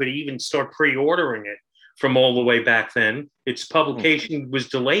think you could even start pre-ordering it from all the way back then. Its publication was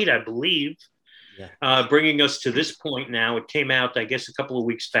delayed, I believe, bringing us to this point now. It came out, I guess, a couple of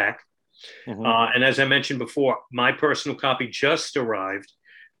weeks back. And as I mentioned before, my personal copy just arrived.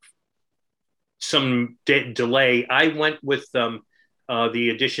 Some delay. I went with the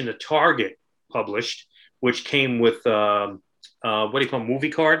edition that Target published, which came with, what do you call them,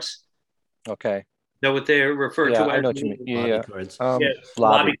 movie cards? Okay. Is that what they're referred to as? I know what you mean.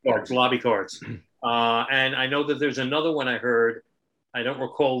 Lobby cards. Lobby cards. And I know that there's another one I heard. I don't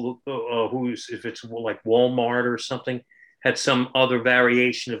recall if it's like Walmart or something, had some other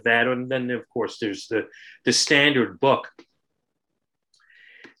variation of that. And then, of course, there's the standard book.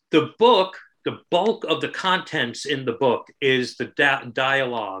 The book, the bulk of the contents in the book is the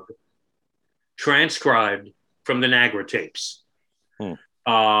dialogue transcribed from the Nagra tapes.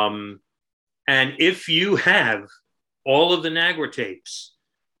 And if you have all of the Nagra tapes,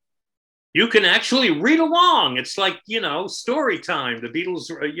 you can actually read along. It's like, story time. The Beatles,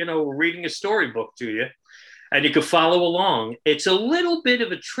 reading a storybook to you, and you can follow along. It's a little bit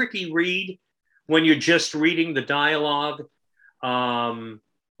of a tricky read when you're just reading the dialogue,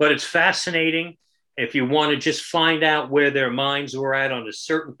 but it's fascinating. If you want to just find out where their minds were at on a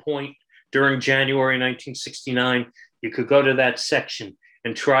certain point during January 1969, you could go to that section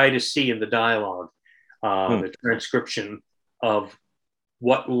and try to see in the dialogue the transcription of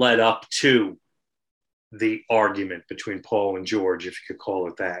what led up to the argument between Paul and George, if you could call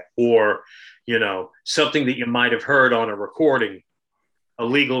it that, or, something that you might have heard on a recording, a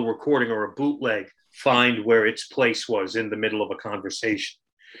legal recording or a bootleg, find where its place was in the middle of a conversation.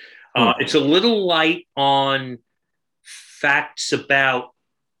 It's a little light on facts about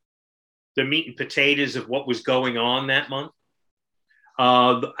the meat and potatoes of what was going on that month.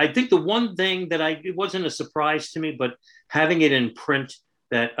 I think the one thing that it wasn't a surprise to me, but having it in print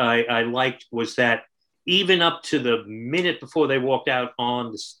that I liked was that even up to the minute before they walked out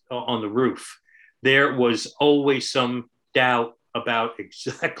on the roof, there was always some doubt about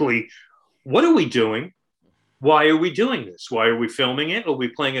exactly what are we doing? Why are we doing this? Why are we filming it? Are we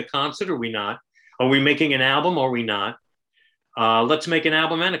playing a concert? Or are we not? Are we making an album? Or are we not? Let's make an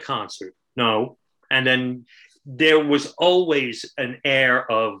album and a concert. No. And then there was always an air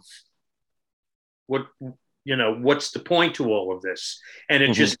of what's the point to all of this? And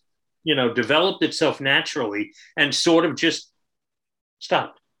it just, developed itself naturally and sort of just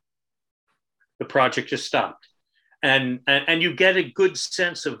stopped. The project just stopped. And you get a good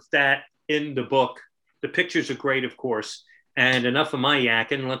sense of that in the book. The pictures are great, of course. And enough of my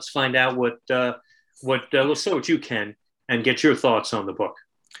yakking. Let's find out let's start with you, Ken, and get your thoughts on the book.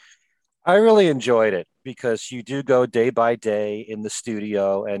 I really enjoyed it because you do go day by day in the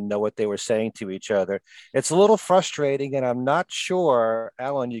studio and know what they were saying to each other. It's a little frustrating, and I'm not sure,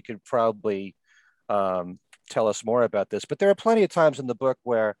 Alan, you could probably tell us more about this, but there are plenty of times in the book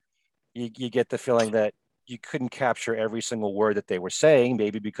where you get the feeling that you couldn't capture every single word that they were saying,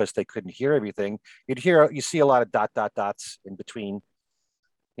 maybe because they couldn't hear everything. You see a lot of dots in between,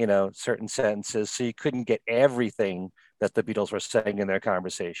 certain sentences. So you couldn't get everything that the Beatles were saying in their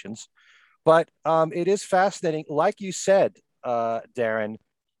conversations. But it is fascinating. Like you said, Darren,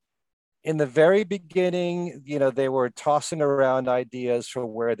 in the very beginning, they were tossing around ideas for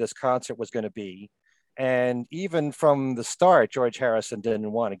where this concert was going to be. And even from the start, George Harrison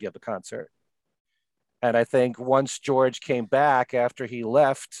didn't want to give a concert. And I think once George came back after he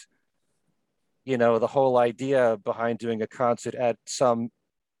left, the whole idea behind doing a concert at some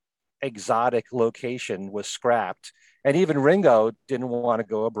exotic location was scrapped. And even Ringo didn't want to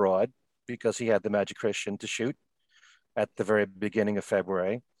go abroad because he had the Magic Christian to shoot at the very beginning of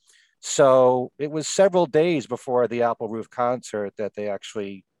February. So it was several days before the Apple Roof concert that they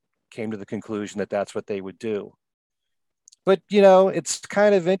actually came to the conclusion that that's what they would do. But, it's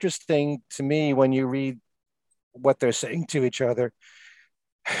kind of interesting to me when you read what they're saying to each other.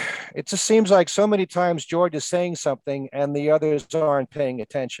 It just seems like so many times George is saying something and the others aren't paying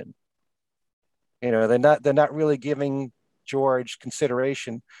attention. They're not really giving George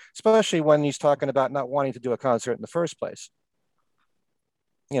consideration, especially when he's talking about not wanting to do a concert in the first place.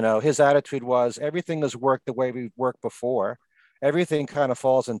 His attitude was everything has worked the way we've worked before. Everything kind of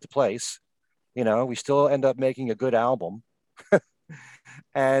falls into place. we still end up making a good album.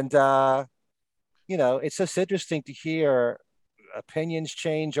 And, it's just interesting to hear opinions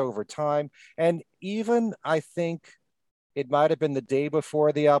change over time. And even I think it might have been the day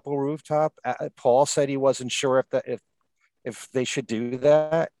before the Apple Rooftop. Paul said he wasn't sure if they should do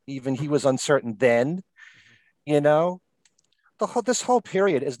that. Even he was uncertain then. You know, this whole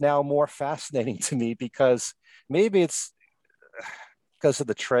period is now more fascinating to me because maybe it's because of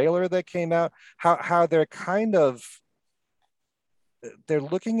the trailer that came out. How they're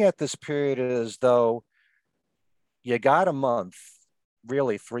looking at this period as though you got a month,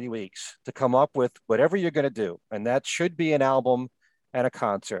 really 3 weeks, to come up with whatever you're going to do. And that should be an album and a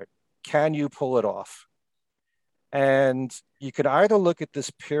concert. Can you pull it off? And you could either look at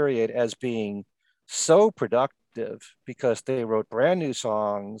this period as being so productive because they wrote brand new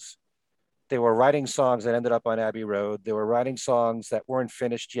songs. They were writing songs that ended up on Abbey Road. They were writing songs that weren't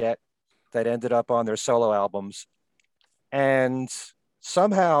finished yet that ended up on their solo albums. And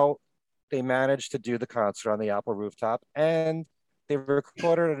somehow they managed to do the concert on the Apple Rooftop, and they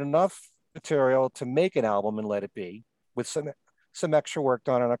recorded enough material to make an album and Let It Be, with some extra work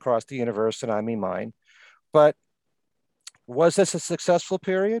done on Across the Universe and I Mean Mine. But was this a successful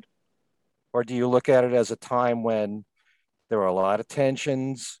period? Or do you look at it as a time when there were a lot of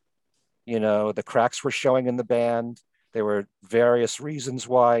tensions? The cracks were showing in the band. There were various reasons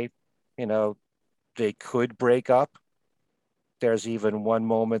why, they could break up. There's even one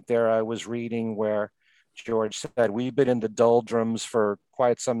moment there I was reading where George said, we've been in the doldrums for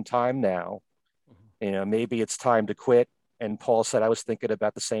quite some time now. Maybe it's time to quit. And Paul said, I was thinking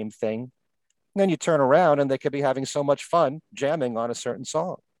about the same thing. And then you turn around and they could be having so much fun jamming on a certain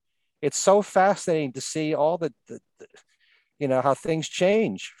song. It's so fascinating to see all the how things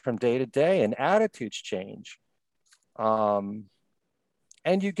change from day to day and attitudes change. And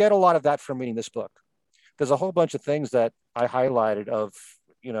you get a lot of that from reading this book. There's a whole bunch of things that I highlighted of,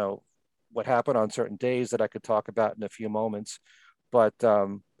 what happened on certain days that I could talk about in a few moments. But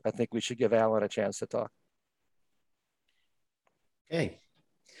I think we should give Alan a chance to talk. Okay.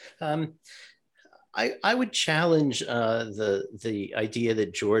 I would challenge the idea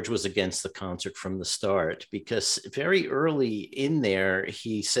that George was against the concert from the start, because very early in there,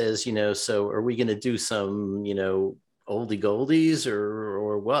 he says, so are we going to do some, oldie goldies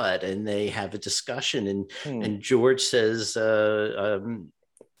or what? And they have a discussion, and George says,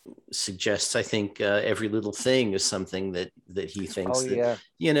 suggests, I think, Every Little Thing is something that he thinks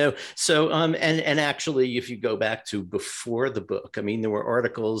so and actually, if you go back to before the book, I mean, there were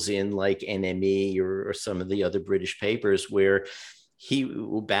articles in like NME or some of the other British papers where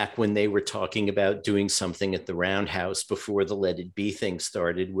back when they were talking about doing something at the Roundhouse before the Let It Be thing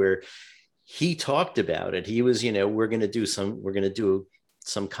started, where he talked about it. He was, we're going to do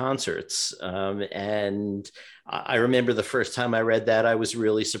some concerts. And I remember the first time I read that, I was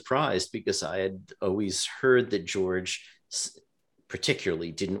really surprised because I had always heard that George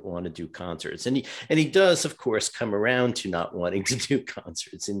particularly didn't want to do concerts. And he does, of course, come around to not wanting to do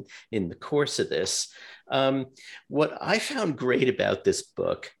concerts in the course of this. What I found great about this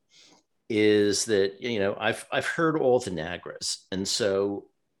book is that, I've heard all the Nagras. And so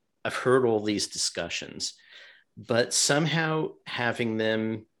I've heard all these discussions, but somehow having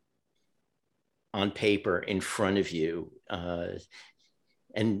them on paper in front of you,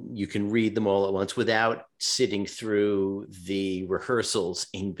 and you can read them all at once without sitting through the rehearsals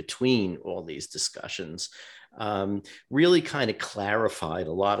in between all these discussions, really kind of clarified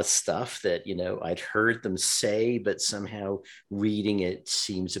a lot of stuff that, I'd heard them say, but somehow reading it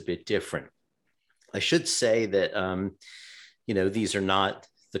seems a bit different. I should say that, these are not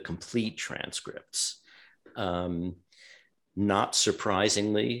the complete transcripts. Not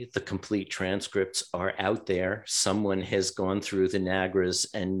surprisingly, the complete transcripts are out there. Someone has gone through the Nagras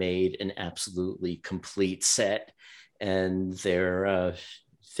and made an absolutely complete set, and they're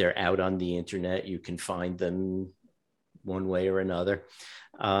out on the internet. You can find them one way or another.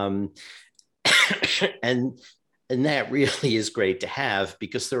 And that really is great to have,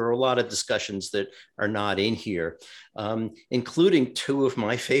 because there are a lot of discussions that are not in here, including two of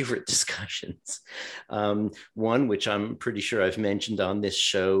my favorite discussions. One, which I'm pretty sure I've mentioned on this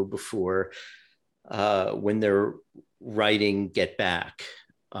show before, when they're writing Get Back.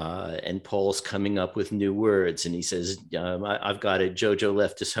 And Paul's coming up with new words, and he says, I've got it. Jojo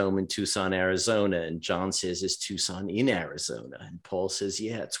left his home in Tucson, Arizona. And John says, is Tucson in Arizona? And Paul says,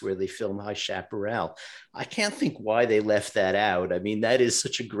 yeah, it's where they film High Chaparral. I can't think why they left that out. I mean, that is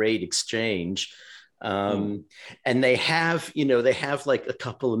such a great exchange. And they have like a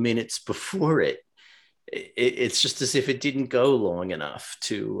couple of minutes before it, it's just as if it didn't go long enough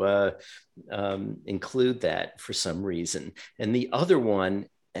to include that for some reason. And the other one,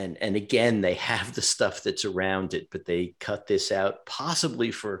 and again, they have the stuff that's around it, but they cut this out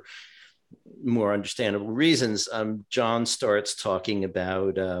possibly for more understandable reasons. John starts talking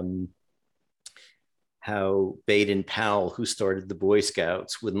about how Baden Powell, who started the Boy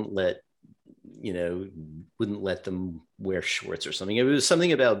Scouts, wouldn't let them wear shorts or something. It was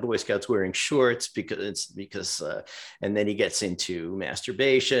something about Boy Scouts wearing shorts because and then he gets into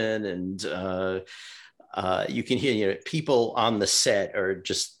masturbation, and you can hear, people on the set are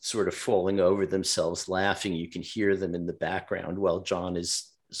just sort of falling over themselves laughing. You can hear them in the background while John is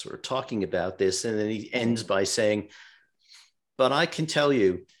sort of talking about this. And then he ends by saying, "But I can tell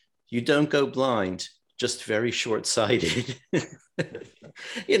you, you don't go blind, just very short-sighted."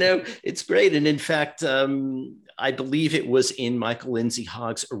 It's great. And in fact, I believe it was in Michael Lindsay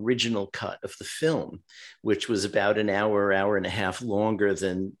Hogg's original cut of the film, which was about an hour and a half longer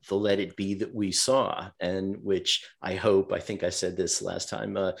than the Let It Be that we saw, and which I think I said this last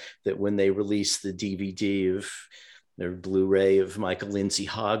time, that when they release the DVD of their Blu-ray of Michael Lindsay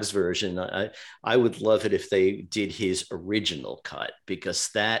Hogg's version, I would love it if they did his original cut, because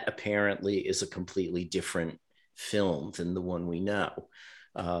that apparently is a completely different film than the one we know.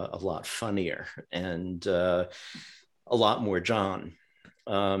 A lot funnier and a lot more John.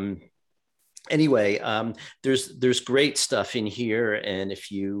 Anyway, there's great stuff in here, and if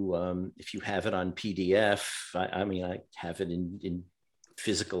you have it on PDF, I have it in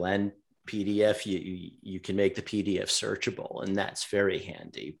physical and PDF. You can make the PDF searchable, and that's very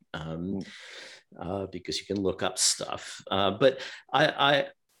handy because you can look up stuff. But I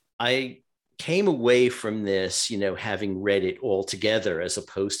came away from this, having read it all together, as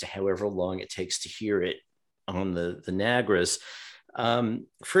opposed to however long it takes to hear it on the Nagras.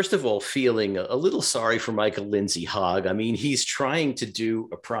 First of all, feeling a little sorry for Michael Lindsay Hogg. I mean, he's trying to do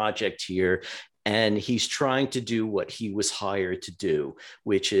a project here, and he's trying to do what he was hired to do,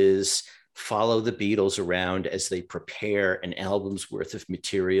 which is follow the Beatles around as they prepare an album's worth of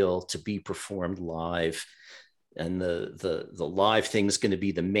material to be performed live. And the live thing is going to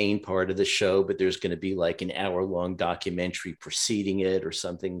be the main part of the show, but there's going to be like an hour-long documentary preceding it or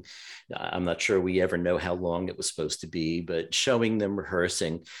something. I'm not sure we ever know how long it was supposed to be, but showing them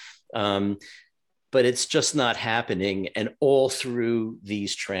rehearsing. But it's just not happening. And all through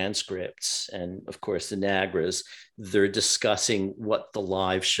these transcripts, and of course the Nagras, they're discussing what the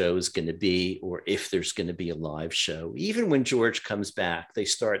live show is going to be, or if there's going to be a live show. Even when George comes back, they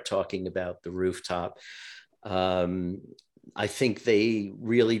start talking about the rooftop. I think they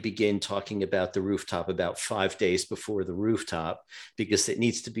really begin talking about the rooftop about 5 days before the rooftop, because it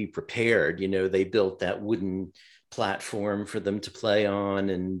needs to be prepared. They built that wooden platform for them to play on,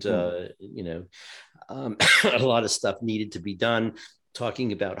 and a lot of stuff needed to be done.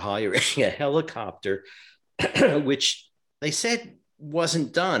 Talking about hiring a helicopter, which they said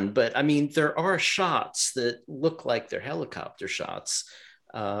wasn't done, but I mean, there are shots that look like they're helicopter shots.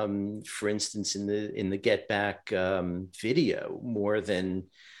 For instance, in the Get Back video, more than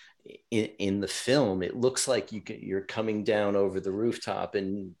in the film, it looks like you're coming down over the rooftop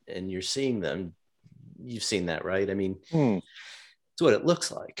and you're seeing them. You've seen that, right? I mean, it's what it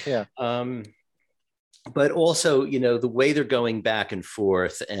looks like. Yeah. But also, the way they're going back and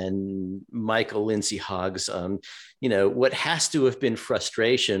forth, and Michael Lindsay Hogg's, what has to have been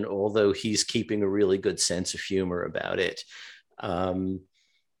frustration, although he's keeping a really good sense of humor about it.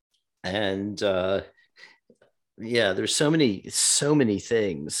 There's so many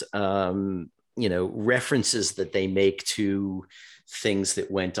things, references that they make to things that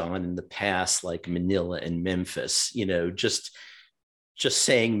went on in the past, like Manila and Memphis, just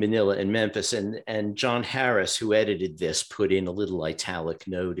saying Manila and Memphis. And John Harris, who edited this, put in a little italic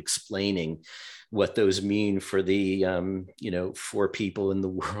note explaining what those mean for the, for people in the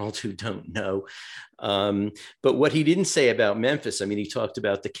world who don't know. But what he didn't say about Memphis, I mean, he talked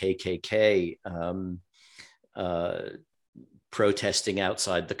about the KKK protesting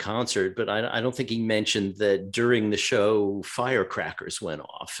outside the concert, but I don't think he mentioned that during the show, firecrackers went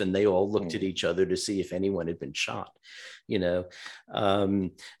off and they all looked at each other to see if anyone had been shot,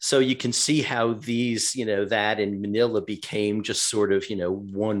 So you can see how these, that in Manila became just sort of,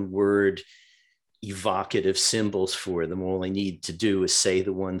 one word evocative symbols for them. All they need to do is say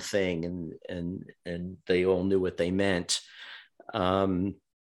the one thing, and they all knew what they meant. There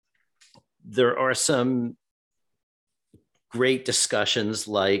are some great discussions,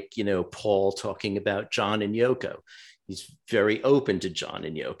 like, Paul talking about John and Yoko. He's very open to John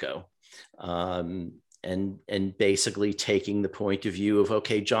and Yoko. and basically taking the point of view of,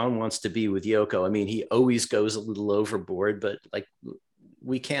 okay, John wants to be with Yoko. I mean, he always goes a little overboard, but like,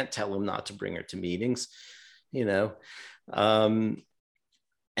 we can't tell him not to bring her to meetings, you know.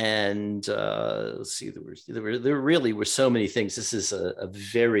 Let's see, there really were so many things. This is a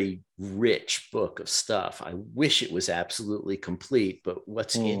very rich book of stuff. I wish it was absolutely complete, but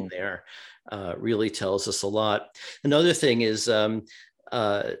what's in there really tells us a lot. Another thing is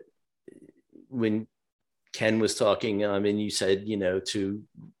when Ken was talking, and you said, you know, to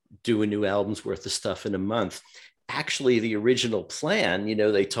do a new album's worth of stuff in a month. Actually, the original plan, you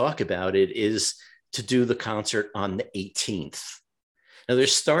know, they talk about it, is to do the concert on the 18th. Now they're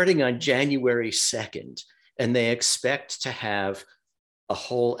starting on January 2nd, and they expect to have a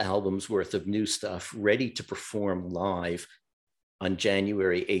whole album's worth of new stuff ready to perform live on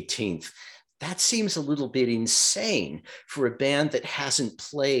January 18th. That seems a little bit insane for a band that hasn't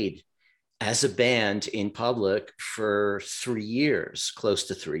played as a band in public for 3 years, close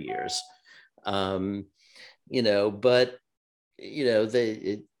to 3 years. You know, but, you know,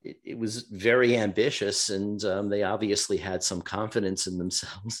 it was very ambitious, and they obviously had some confidence in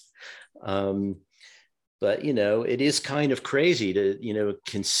themselves. But, you know, it is kind of crazy to, you know,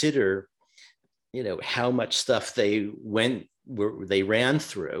 consider, you know, how much stuff they ran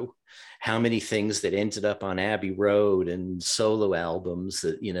through, how many things that ended up on Abbey Road and solo albums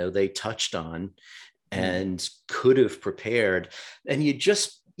that, you know, they touched on and could have prepared. And you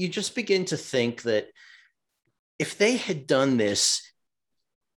just begin to think that if they had done this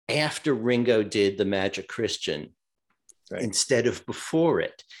after Ringo did the Magic Christian, right, instead of before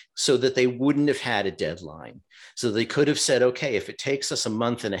it, so that they wouldn't have had a deadline. So they could have said, okay, if it takes us a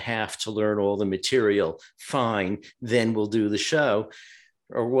month and a half to learn all the material, fine, then we'll do the show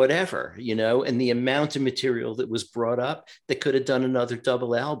or whatever, you know. And the amount of material that was brought up, they could have done another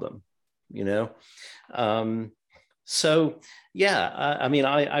double album, you know. So yeah, I mean,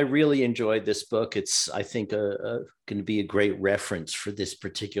 I really enjoyed this book. It's, I think, going to be a great reference for this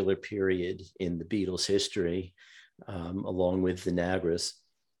particular period in the Beatles' history, along with the Nagras.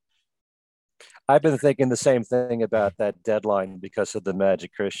 I've been thinking the same thing about that deadline because of the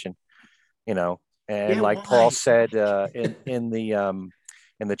Magic Christian, you know, and yeah, like why? Paul said in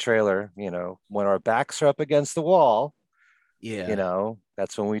the trailer, you know, when our backs are up against the wall, yeah, you know,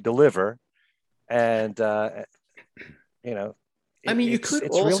 that's when we deliver, and you know. I mean, you could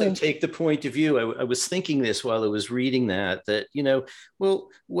also really take the point of view. I was thinking this while I was reading that, you know, well,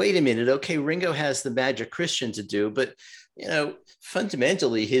 wait a minute. Okay, Ringo has the Magic Christian to do, but, you know,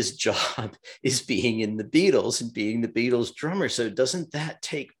 fundamentally his job is being in the Beatles and being the Beatles drummer. So doesn't that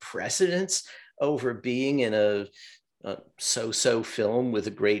take precedence over being in a so-so film with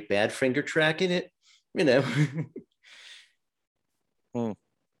a great Badfinger track in it? You know?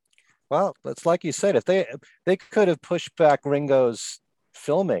 Well, it's like you said, if they could have pushed back Ringo's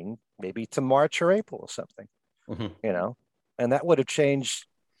filming maybe to March or April or something, you know, and that would have changed.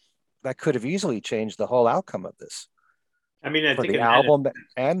 That could have easily changed the whole outcome of this. I mean, I think the album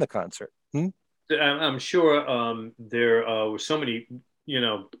and the concert. I'm sure there were so many, you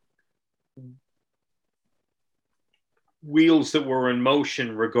know, wheels that were in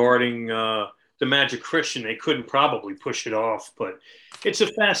motion regarding the Magic Christian. They couldn't probably push it off, but it's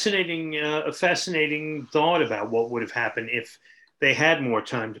a fascinating thought about what would have happened if they had more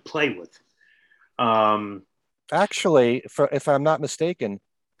time to play with. Actually, if I'm not mistaken,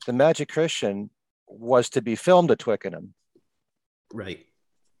 the Magic Christian was to be filmed at Twickenham. Right.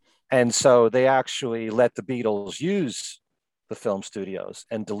 And so they actually let the Beatles use the film studios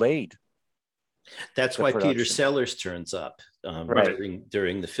and delayed. That's why production. Peter Sellers turns up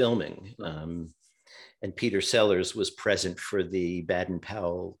during the filming. And Peter Sellers was present for the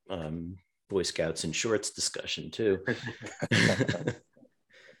Baden-Powell Boy Scouts in Shorts discussion too.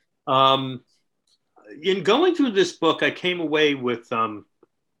 In going through this book, I came away with a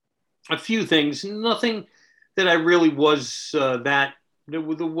few things. Nothing that I really was that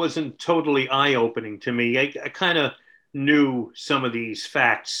wasn't totally eye-opening to me. I kind of knew some of these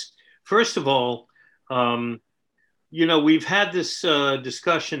facts. First of all, you know, we've had this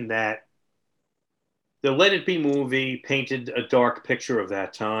discussion that the Let It Be movie painted a dark picture of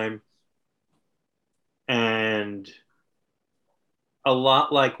that time. And a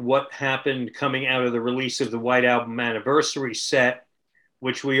lot like what happened coming out of the release of the White Album anniversary set,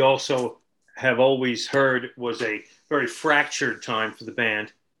 which we also have always heard was a very fractured time for the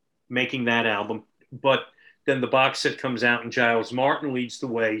band, making that album. But then the box set comes out and Giles Martin leads the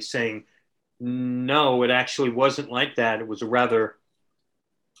way saying, no, it actually wasn't like that. It was a rather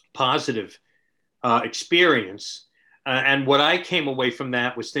positive experience. And what I came away from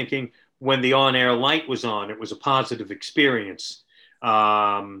that was thinking, when the on-air light was on, it was a positive experience.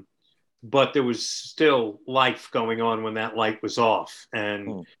 But there was still life going on when that light was off.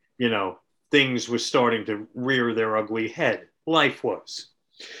 And, things were starting to rear their ugly head. Life was.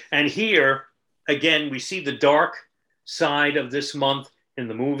 And here, again, we see the dark side of this month in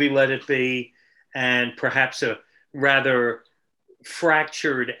the movie Let It Be, and perhaps a rather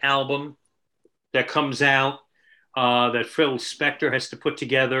fractured album that comes out that Phil Spector has to put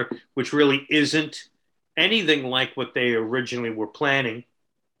together, which really isn't anything like what they originally were planning.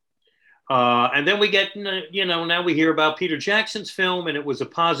 And then we get, now we hear about Peter Jackson's film, and it was a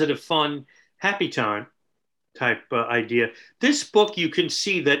positive, fun, happy time type idea. This book, you can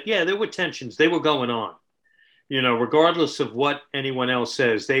see that, there were tensions. They were going on. Regardless of what anyone else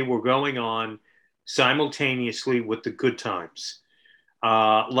says, they were going on simultaneously with the good times.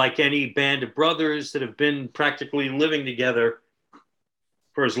 Like any band of brothers that have been practically living together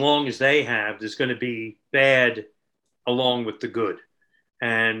for as long as they have, there's going to be bad along with the good.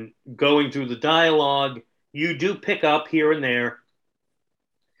 And going through the dialogue, you do pick up here and there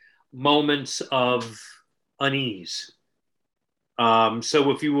moments of unease.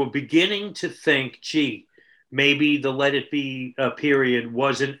 So if you were beginning to think, gee, maybe the Let It Be period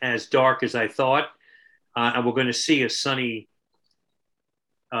wasn't as dark as I thought, and we're going to see a sunny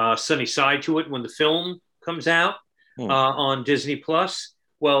side to it when the film comes out on Disney Plus.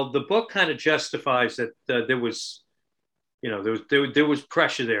 Well, the book kind of justifies that there was, there was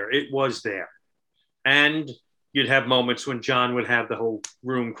pressure there. It was there, and you'd have moments when John would have the whole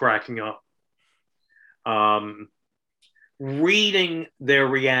room cracking up. Reading their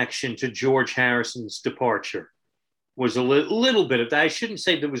reaction to George Harrison's departure was a little bit of that. I shouldn't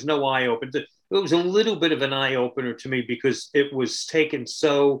say there was no eye opener. It was a little bit of an eye opener to me because it was taken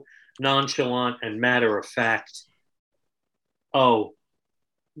so nonchalant and matter of fact. Oh,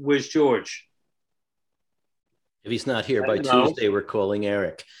 where's George? If he's not here by Tuesday, we're calling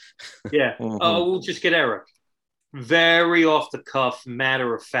Eric. Yeah. Oh, we'll just get Eric. Very off the cuff,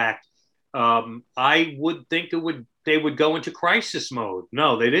 matter of fact. I would think they would go into crisis mode.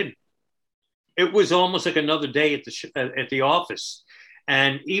 No, they didn't. It was almost like another day at the office.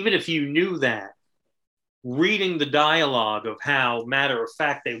 And even if you knew that, reading the dialogue of how matter of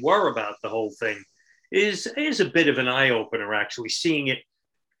fact they were about the whole thing is a bit of an eye opener. Actually, seeing it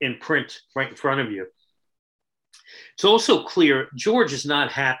in print right in front of you. It's also clear George is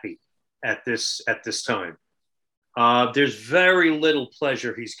not happy at this time. There's very little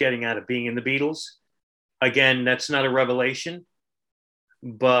pleasure he's getting out of being in the Beatles. Again, that's not a revelation,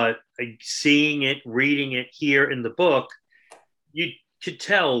 but seeing it, reading it here in the book, you could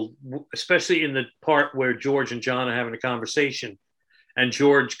tell, especially in the part where George and John are having a conversation, and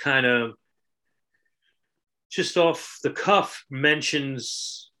George kind of just off the cuff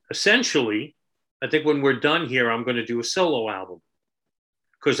mentions essentially, I think when we're done here, I'm going to do a solo album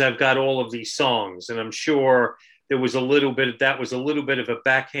because I've got all of these songs, and I'm sure that was a little bit of a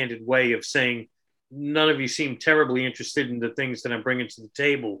backhanded way of saying, none of you seem terribly interested in the things that I'm bringing to the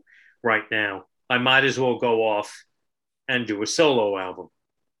table right now. I might as well go off and do a solo album.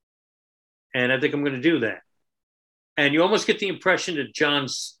 And I think I'm going to do that. And you almost get the impression that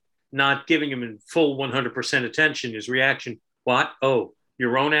John's not giving him in full 100% attention. His reaction, what? Oh,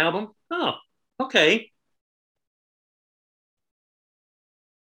 your own album? Oh, okay.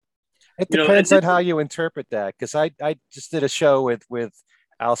 It depends on how you interpret that. Because I just did a show with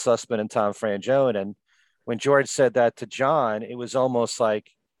Al Sussman and Tom Frangione, and when George said that to John, it was almost like,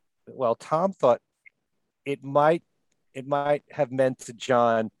 well, Tom thought it might have meant to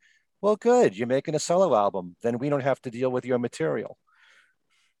John, well, good, you're making a solo album, then we don't have to deal with your material.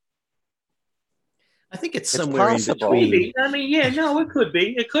 I think it's somewhere in between. Maybe. I mean, yeah, no, it could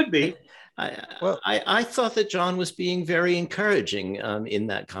be. It could be. I thought that John was being very encouraging in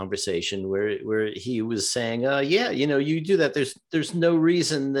that conversation where he was saying, yeah, you do that. There's no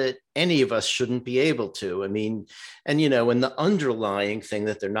reason that any of us shouldn't be able to. I mean, and the underlying thing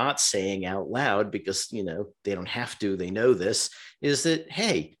that they're not saying out loud because, they don't have to, they know this, is that,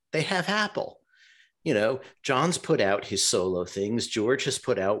 hey, they have Apple. John's put out his solo things. George has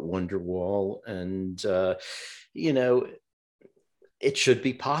put out Wonderwall, and, it should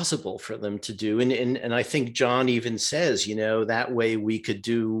be possible for them to do. And I think John even says, that way we could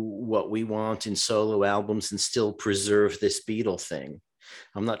do what we want in solo albums and still preserve this Beatle thing.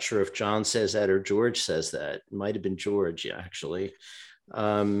 I'm not sure if John says that or George says that. It might have been George, actually.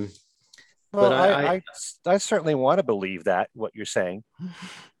 Well, I certainly want to believe that, what you're saying.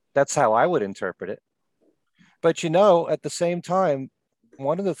 That's how I would interpret it. But, at the same time,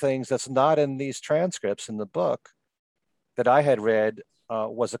 one of the things that's not in these transcripts in the book that I had read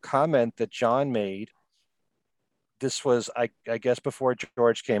was a comment that John made. This was, I guess, before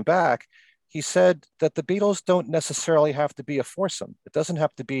George came back. He said that the Beatles don't necessarily have to be a foursome. It doesn't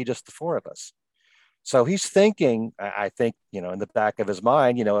have to be just the four of us. So he's thinking, I think, in the back of his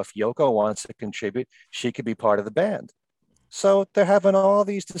mind, if Yoko wants to contribute, she could be part of the band. So they're having all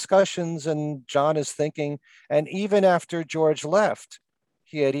these discussions, and John is thinking, and even after George left,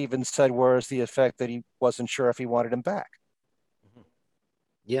 he had even said words to the effect that he wasn't sure if he wanted him back.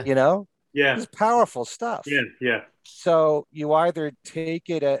 Yeah. Yeah. It's powerful stuff. Yeah. So you either take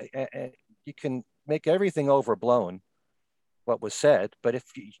it, you can make everything overblown, what was said, but if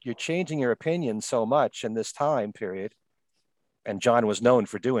you're changing your opinion so much in this time period, and John was known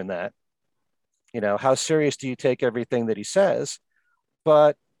for doing that, how serious do you take everything that he says?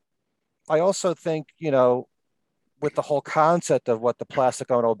 But I also think, with the whole concept of what the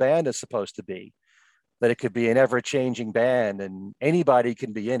Plastic Ono Band is supposed to be, that it could be an ever-changing band and anybody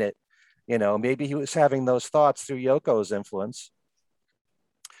can be in it. Maybe he was having those thoughts through Yoko's influence.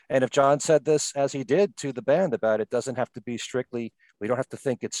 And if John said this as he did to the band about it, doesn't have to be strictly, we don't have to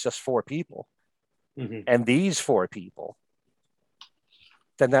think it's just four people. Mm-hmm. And these four people,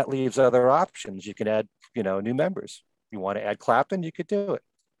 then that leaves other options. You can add, new members. You want to add Clapton, you could do it.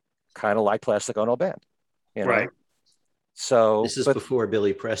 Kind of like Plastic Ono Band, Right. So this is before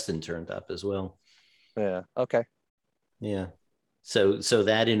Billy Preston turned up as well. Yeah. Okay. Yeah. So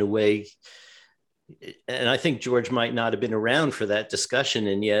that in a way, and I think George might not have been around for that discussion,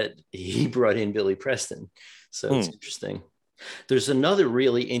 and yet he brought in Billy Preston. So it's interesting. There's another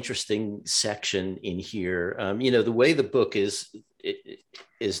really interesting section in here. The way the book is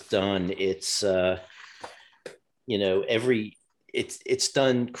done, it's it's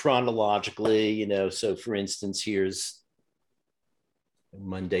done chronologically. So for instance, here's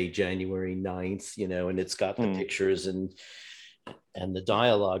Monday, January 9th, and it's got the pictures and the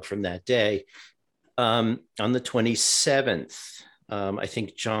dialogue from that day. On the 27th, I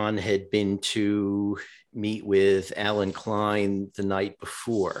think John had been to meet with Alan Klein the night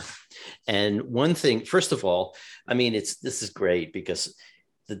before. And one thing, first of all, this is great because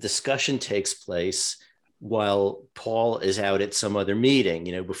the discussion takes place while Paul is out at some other meeting.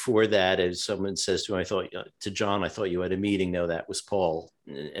 Before that, as someone says to him, to John, I thought you had a meeting. No, that was Paul.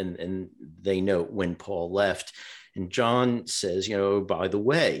 And they note when Paul left. And John says, by the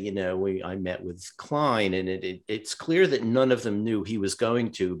way, I met with Klein, and it's clear that none of them knew he was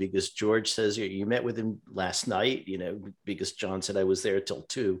going to, because George says, you met with him last night, because John said I was there till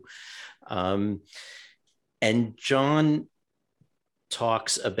 2. And John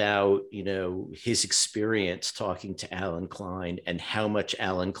talks about, his experience talking to Alan Klein and how much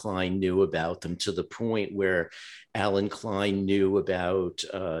Alan Klein knew about them, to the point where Alan Klein knew about,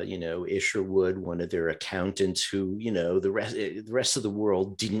 Isherwood, one of their accountants, who, the rest of the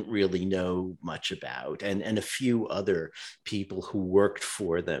world didn't really know much about, and a few other people who worked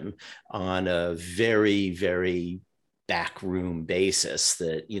for them on a very, very backroom basis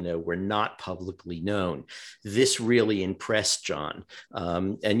that, were not publicly known. This really impressed John.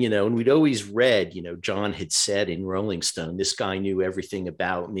 And we'd always read, John had said in Rolling Stone, this guy knew everything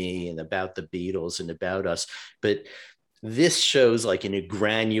about me and about the Beatles and about us. But this shows, like, in a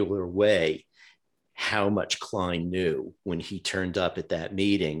granular way, how much Klein knew when he turned up at that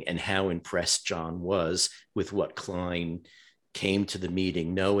meeting, and how impressed John was with what Klein came to the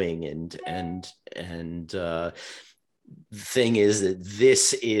meeting knowing. And the thing is that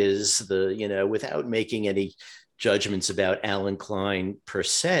this is the, without making any judgments about Alan Klein per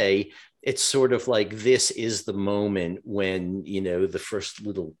se, it's sort of like, this is the moment when, the first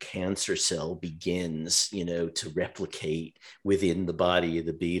little cancer cell begins, to replicate within the body of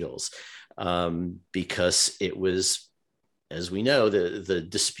the Beatles. Because it was, as we know, the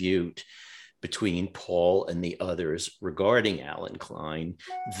dispute between Paul and the others regarding Alan Klein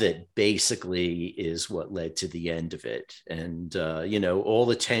that basically is what led to the end of it. And, all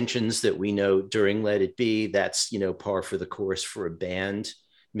the tensions that we know during Let It Be, that's, par for the course for a band,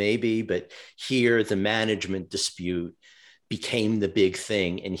 maybe. But here, the management dispute became the big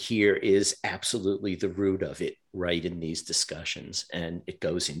thing. And here is absolutely the root of it, right in these discussions. And it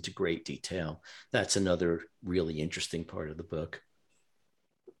goes into great detail. That's another really interesting part of the book.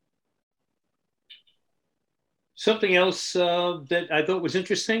 Something else that I thought was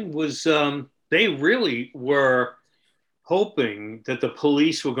interesting was they really were hoping that the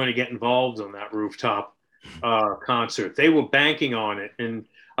police were going to get involved on that rooftop concert. They were banking on it. And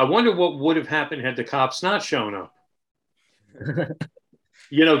I wonder what would have happened had the cops not shown up.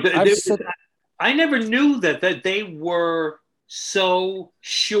 I never knew that they were so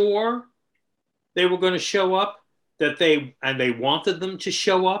sure they were going to show up that they wanted them to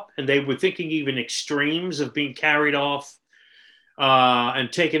show up, and they were thinking even extremes of being carried off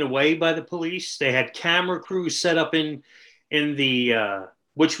and taken away by the police. They had camera crews set up in the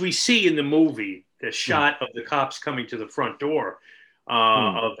which we see in the movie, the shot of the cops coming to the front door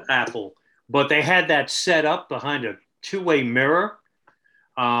of Apple, but they had that set up behind a two-way mirror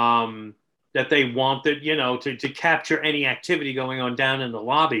that they wanted, to capture any activity going on down in the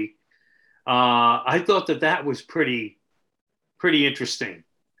lobby. I thought that was pretty interesting,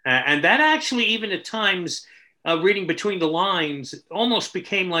 and that actually, even at times, reading between the lines, almost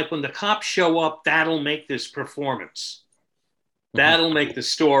became like when the cops show up, that'll make this performance, that'll make the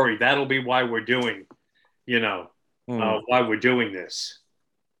story, that'll be why we're doing, why we're doing this.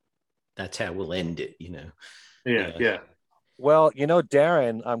 That's how we'll end it, Yeah. Well,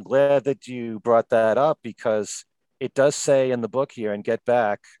 Darren, I'm glad that you brought that up, because it does say in the book here, and Get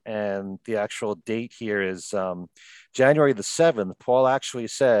Back, and the actual date here is January the 7th. Paul actually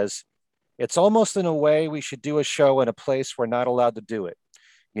says, it's almost in a way we should do a show in a place we're not allowed to do it.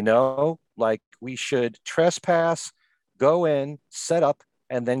 Like we should trespass, go in, set up,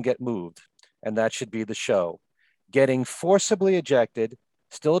 and then get moved. And that should be the show. Getting forcibly ejected,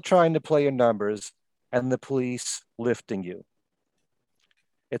 still trying to play your numbers, and the police lifting you.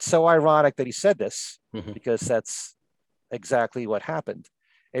 It's so ironic that he said this, because that's exactly what happened.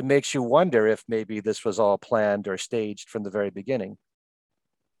 It makes you wonder if maybe this was all planned or staged from the very beginning,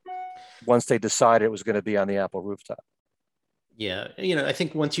 once they decided it was going to be on the Apple rooftop. Yeah. I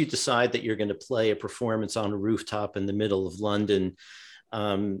think once you decide that you're going to play a performance on a rooftop in the middle of London,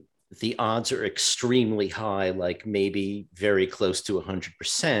 the odds are extremely high, like maybe very close to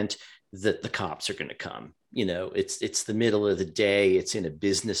 100%, that the cops are going to come. It's the middle of the day. It's in a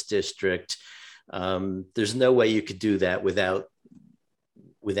business district. There's no way you could do that without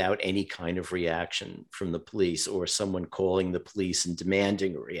any kind of reaction from the police, or someone calling the police and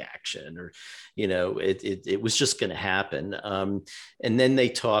demanding a reaction, or, it was just going to happen. And then they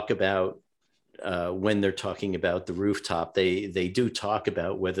talk about, when they're talking about the rooftop, they do talk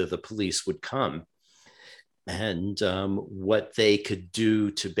about whether the police would come, and what they could do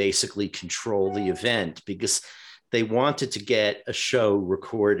to basically control the event, because they wanted to get a show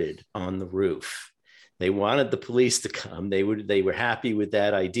recorded on the roof. They wanted the police to come. They were happy with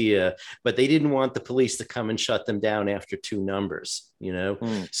that idea, but they didn't want the police to come and shut them down after two numbers,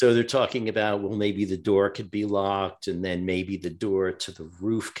 So they're talking about, well, maybe the door could be locked, and then maybe the door to the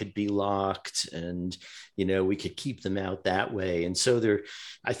roof could be locked, and, we could keep them out that way. And so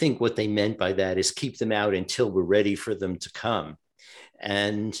I think what they meant by that is keep them out until we're ready for them to come.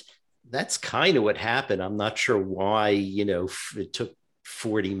 And that's kind of what happened. I'm not sure why, it took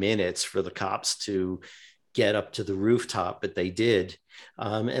 40 minutes for the cops to get up to the rooftop, but they did.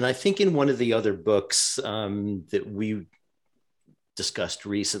 And I think in one of the other books that we discussed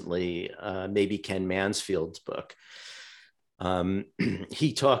recently, maybe Ken Mansfield's book,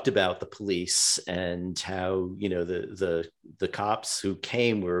 he talked about the police and how, the cops who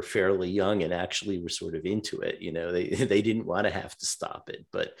came were fairly young and actually were sort of into it. They didn't want to have to stop it,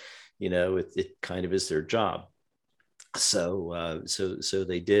 but, it kind of is their job. So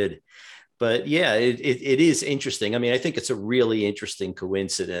they did. But yeah, it is interesting. I mean, I think it's a really interesting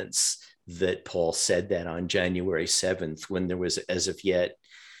coincidence that Paul said that on January 7th, when there was, as of yet,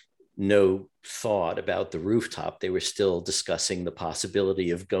 no thought about the rooftop. They were still discussing the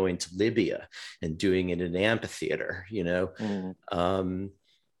possibility of going to Libya and doing it in an amphitheater,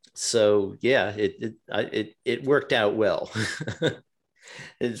 So yeah, it worked out well.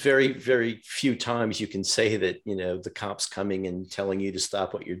 It's very, very few times you can say that, the cops coming and telling you to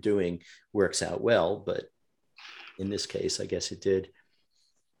stop what you're doing works out well. But in this case, I guess it did.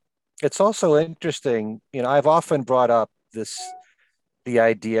 It's also interesting, I've often brought up the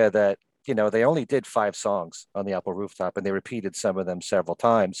idea that, they only did 5 songs on the Apple rooftop, and they repeated some of them several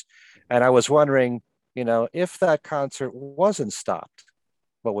times. And I was wondering, if that concert wasn't stopped,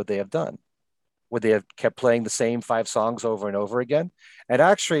 what would they have done? Would they have kept playing the same 5 songs over and over again? And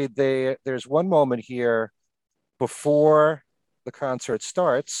actually, there's one moment here before the concert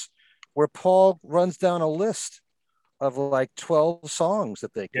starts where Paul runs down a list of like 12 songs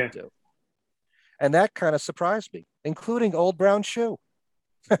that they could do. And that kind of surprised me, including Old Brown Shoe.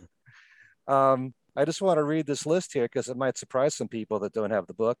 I just want to read this list here because it might surprise some people that don't have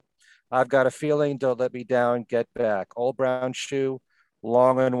the book. I've Got a Feeling, Don't Let Me Down, Get Back, Old Brown Shoe,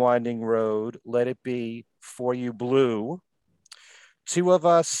 Long and Winding Road, Let It Be, For You Blue, Two of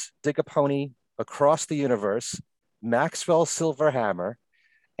Us, Dig a Pony, Across the Universe, Maxwell Silver Hammer,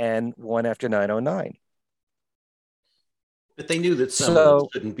 and One After 909. But they knew that some of it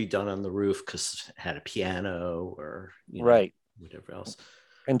shouldn't be done on the roof because it had a piano or right, whatever else.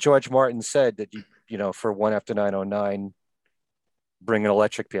 And George Martin said that for One After 909, bring an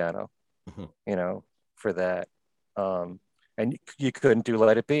electric piano, for that. And you couldn't do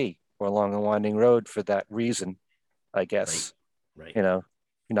Let It Be or Along the Winding Road for that reason, I guess. Right. You're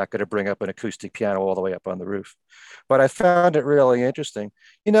not going to bring up an acoustic piano all the way up on the roof. But I found it really interesting.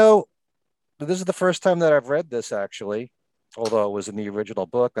 This is the first time that I've read this, actually, although it was in the original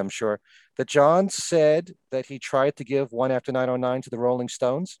book, I'm sure, that John said that he tried to give One After 909 to the Rolling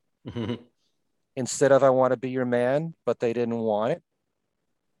Stones instead of I Want to Be Your Man, but they didn't want it.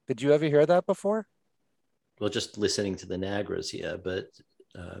 Did you ever hear that before? Well, just listening to the Nagras, yeah, but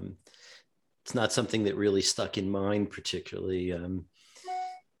it's not something that really stuck in mind particularly.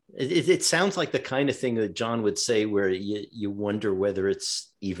 It sounds like the kind of thing that John would say where you wonder whether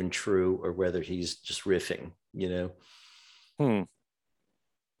it's even true or whether he's just riffing,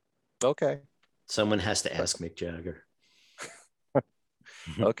 Okay. Someone has to ask Mick Jagger.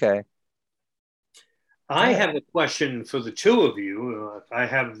 Okay. I have a question for the two of you. I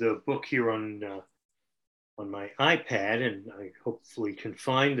have the book here on my iPad, and I hopefully can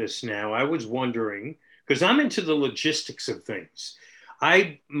find this now. I was wondering, because I'm into the logistics of things.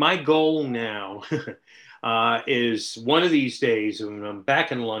 My goal now is one of these days when I'm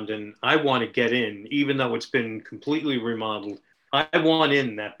back in London, I want to get in, even though it's been completely remodeled. I want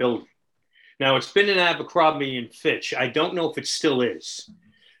in that building. Now, it's been in Abercrombie and Fitch. I don't know if it still is.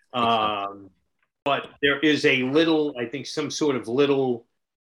 But there is a little, I think some sort of little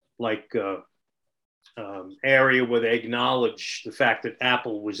like area where they acknowledge the fact that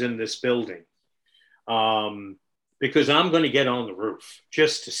Apple was in this building. Because I'm going to get on the roof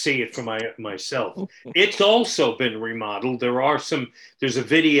just to see it for myself. It's also been remodeled. There's a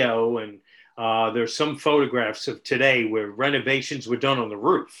video and there's some photographs of today where renovations were done on the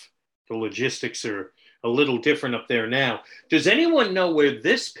roof. The logistics are a little different up there now. Does anyone know where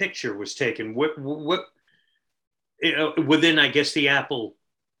this picture was taken? What within, I guess, the Apple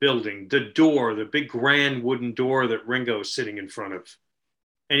building, the door, the big grand wooden door that Ringo is sitting in front of?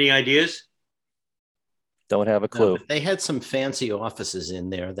 Any ideas? Don't have a clue. No, they had some fancy offices in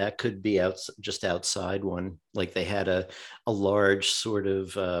there. That could be just outside one. Like they had a large sort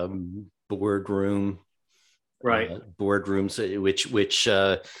of boardroom, right? Boardrooms, which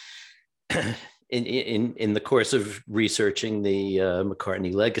in the course of researching the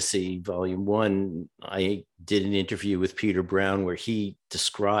McCartney Legacy Volume 1, I did an interview with Peter Brown where he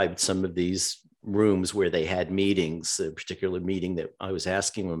described some of these rooms where they had meetings, a particular meeting that I was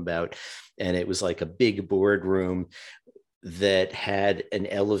asking him about. And it was like a big boardroom that had an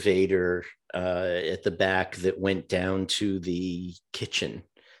elevator at the back that went down to the kitchen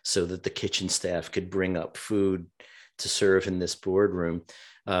so that the kitchen staff could bring up food to serve in this boardroom.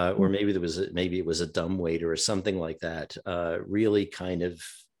 Or maybe it was a dumbwaiter or something like that. Really kind of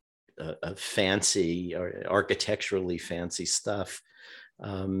a fancy or architecturally fancy stuff.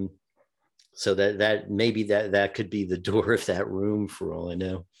 So that maybe that could be the door of that room for all I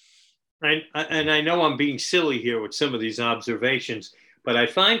know. And I know I'm being silly here with some of these observations, but I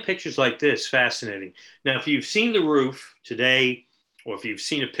find pictures like this fascinating. Now, if you've seen the roof today, or if you've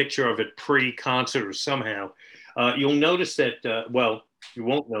seen a picture of it pre-concert or somehow, you'll notice that, well, you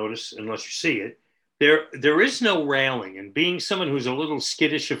won't notice unless you see it. There is no railing, and being someone who's a little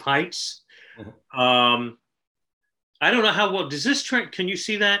skittish of heights, I don't know how well does this Trent? Can you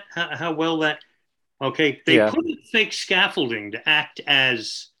see that? How well that? Okay, they put in fake scaffolding to act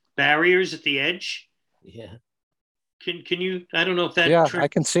as barriers at the edge. Yeah. Can you? I don't know if that. Yeah, I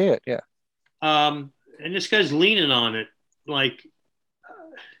can see it. Yeah. And this guy's leaning on it, like.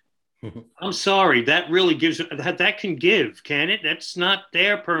 I'm sorry. That really gives that can give, can it? That's not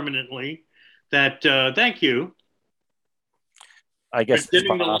there permanently. That thank you. I guess it's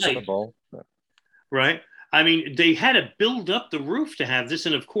possible. Right. I mean, they had to build up the roof to have this,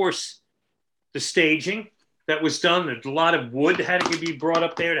 and of course, the staging that was done. A lot of wood had to be brought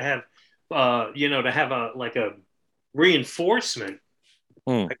up there to have, to have a reinforcement.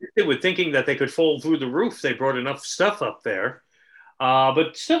 I guess they were thinking that they could fold through the roof. They brought enough stuff up there.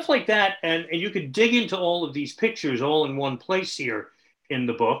 But stuff like that, and you could dig into all of these pictures all in one place here in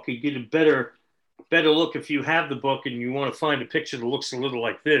the book. You get a better look if you have the book and you want to find a picture that looks a little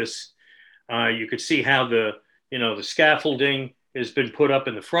like this. You could see how the scaffolding has been put up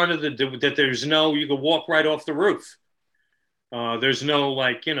in the front of that there's you can walk right off the roof. There's no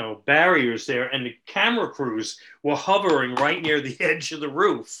barriers there, and the camera crews were hovering right near the edge of the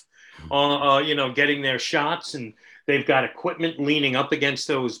roof, getting their shots, and they've got equipment leaning up against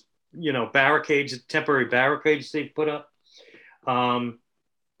those, barricades, temporary barricades they've put up.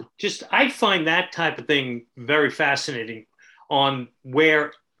 Just I find that type of thing very fascinating on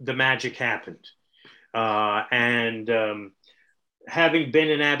where the magic happened. And having been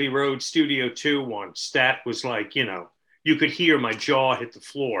in Abbey Road Studio 2 once, that was like, you could hear my jaw hit the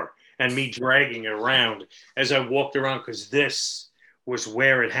floor and me dragging it around as I walked around because this was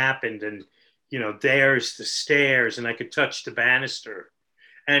where it happened. And, there's the stairs and I could touch the banister.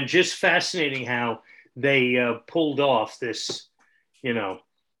 And just fascinating how they pulled off this, in a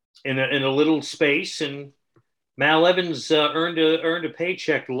little space. And Mal Evans earned a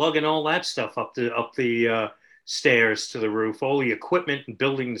paycheck lugging all that stuff up the stairs to the roof, all the equipment and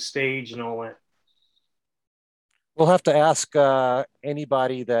building the stage and all that. We'll have to ask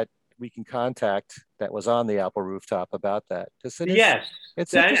anybody that we can contact that was on the Apple rooftop about that. Yes,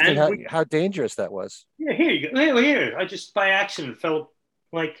 it's interesting how dangerous that was. Yeah, here you go. Here, I just by accident felt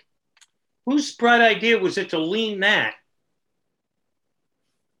like, whose bright idea was it to lean that?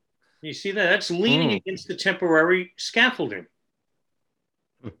 You see that? That's leaning against the temporary scaffolding.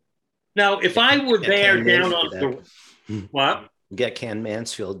 Now, if I were there down on the what? Get Ken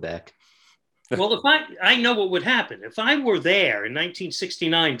Mansfield back. Well, if I know what would happen. If I were there in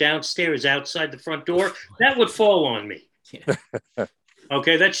 1969 downstairs outside the front door, that would fall on me. Yeah.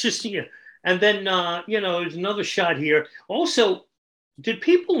 Okay, that's just and then there's another shot here. Also, did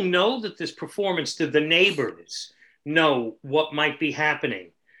people know that this performance? Did the neighbors know what might be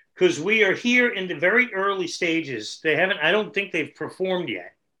happening? Because we are here in the very early stages. I don't think they've performed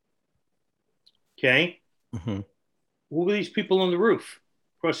yet. Okay. Mm-hmm. Who were these people on the roof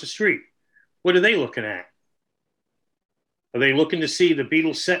across the street? What are they looking at? Are they looking to see the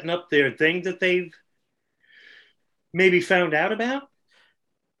Beatles setting up their thing that they've maybe found out about?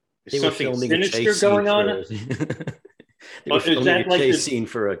 Is something sinister going on? They were filming a chase scene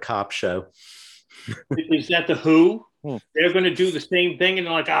for a cop show. Is that the Who? They're going to do the same thing, and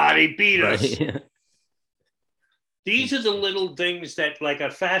they're like, they beat us. Right. These are the little things that are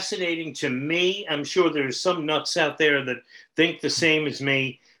fascinating to me. I'm sure there's some nuts out there that think the same as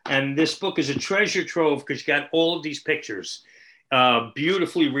me. And this book is a treasure trove because you got all of these pictures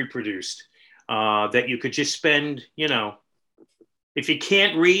beautifully reproduced that you could just spend, if you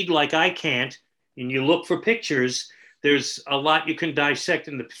can't read like I can't, and you look for pictures, there's a lot you can dissect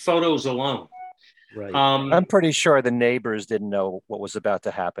in the photos alone. Right. I'm pretty sure the neighbors didn't know what was about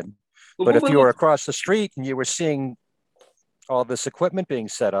to happen. But if you were across the street and you were seeing all this equipment being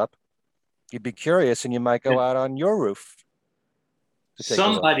set up, you'd be curious and you might go out on your roof.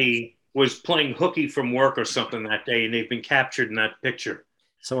 Somebody was playing hooky from work or something that day, and they've been captured in that picture.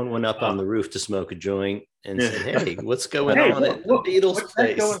 Someone went up on the roof to smoke a joint and said, "Hey, what's going on at the Beatles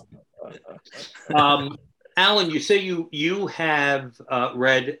place?" Alan, you say you have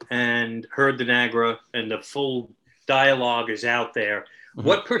read and heard the Nagra, and the full dialogue is out there. Mm-hmm.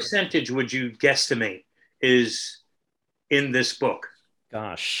 What percentage would you guesstimate is in this book?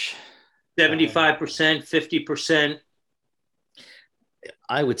 Gosh, 75%, 50%.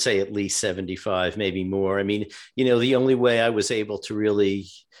 I would say at least 75, maybe more. I mean, the only way I was able to really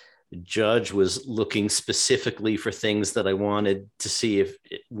judge was looking specifically for things that I wanted to see if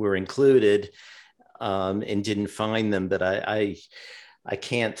it were included, and didn't find them. But I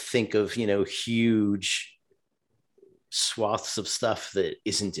can't think of, huge swaths of stuff that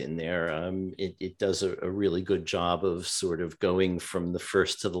isn't in there. It does a really good job of sort of going from the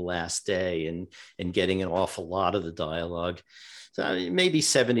first to the last day and getting an awful lot of the dialogue. So maybe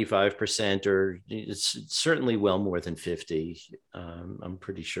 75%, or it's certainly well more than 50. I'm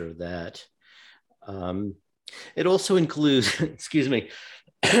pretty sure of that. It also includes, excuse me,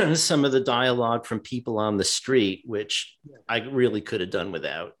 some of the dialogue from people on the street, which I really could have done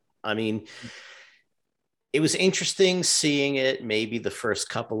without. I mean, it was interesting seeing it maybe the first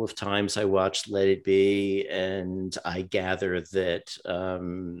couple of times I watched Let It Be, and I gather that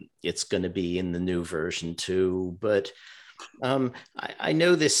it's going to be in the new version too. But I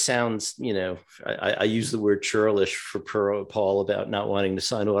know this sounds, I use the word churlish for Paul about not wanting to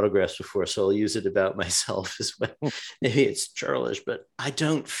sign autographs before, so I'll use it about myself as well. Maybe it's churlish, but I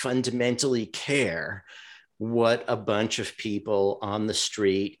don't fundamentally care what a bunch of people on the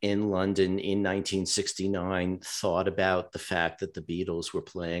street in London in 1969 thought about the fact that the Beatles were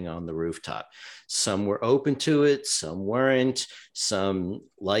playing on the rooftop. Some were open to it, some weren't. Some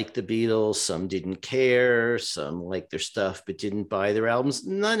liked the Beatles, some didn't care, some liked their stuff but didn't buy their albums.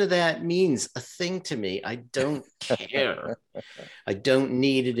 None of that means a thing to me. I don't care. I don't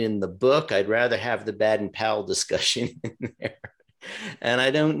need it in the book. I'd rather have the Baden Powell discussion in there. And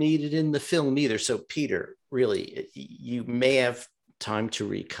I don't need it in the film either. So, Peter, really, you may have time to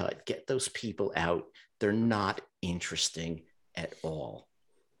recut. Get those people out. They're not interesting at all.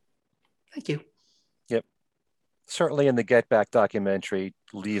 Thank you. Yep. Certainly in the Get Back documentary,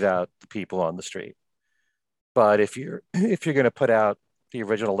 leave out the people on the street. But if you're going to put out the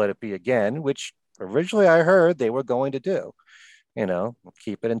original Let It Be Again, which originally I heard they were going to do,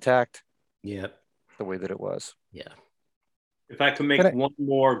 keep it intact. Yep. The way that it was. Yeah. If I can make one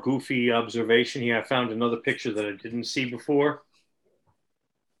more goofy observation here, I found another picture that I didn't see before.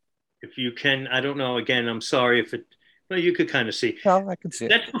 If you can, I don't know, again, I'm sorry if it, well, you could kind of see. No, I can see it.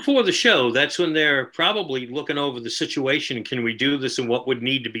 That's before the show. That's when they're probably looking over the situation and can we do this and what would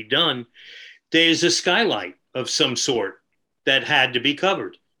need to be done. There's a skylight of some sort that had to be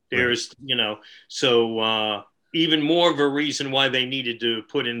covered. There's, right. So even more of a reason why they needed to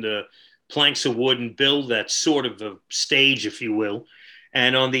put in the planks of wood and build that sort of a stage, if you will.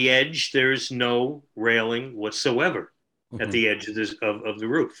 And on the edge, there's no railing whatsoever at the edge of the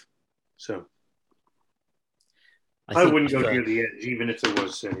roof. So I wouldn't go near the edge, even if there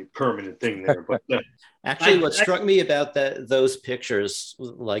was a permanent thing there. But actually, what struck me about those pictures,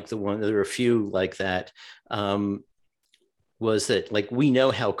 like the one, there were a few like that, was that, like, we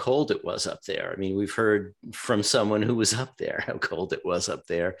know how cold it was up there. I mean, we've heard from someone who was up there how cold it was up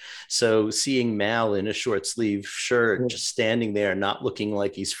there. So seeing Mal in a short sleeve shirt, just standing there, not looking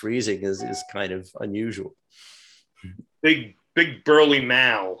like he's freezing is kind of unusual. Big burly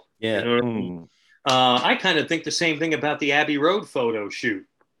Mal. Yeah. You know what I mean? I kind of think the same thing about the Abbey Road photo shoot.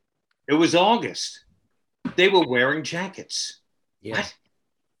 It was August. They were wearing jackets. Yeah.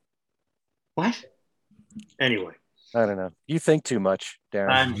 What? Anyway. I don't know. You think too much, Darren.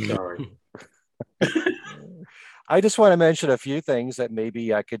 I'm sorry. I just want to mention a few things that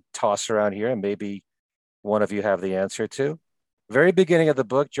maybe I could toss around here and maybe one of you have the answer to. Very beginning of the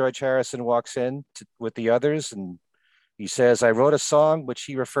book, George Harrison walks in with the others and he says, I wrote a song which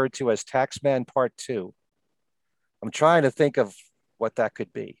he referred to as Taxman Part 2. I'm trying to think of what that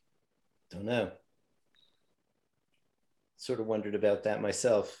could be. Don't know. Sort of wondered about that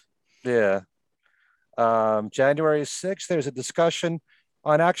myself. Yeah. January 6th, there's a discussion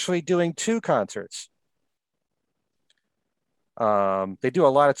on actually doing 2 concerts. They do a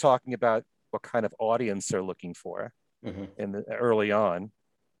lot of talking about what kind of audience they're looking for early on.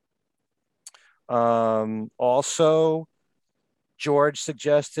 Also, George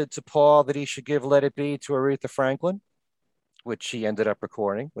suggested to Paul that he should give Let It Be to Aretha Franklin, which he ended up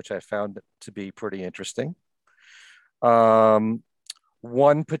recording, which I found to be pretty interesting. One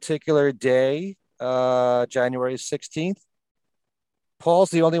particular day, January 16th, Paul's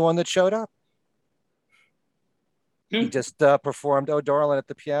the only one that showed up. He just performed Oh Darling at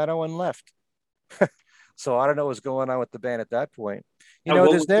the piano and left. So I don't know what's going on with the band at that point.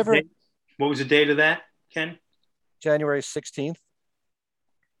 There's never... What was the date of that, Ken? January 16th.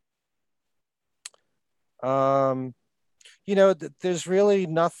 There's really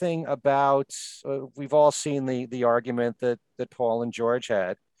nothing about, we've all seen the argument that Paul and George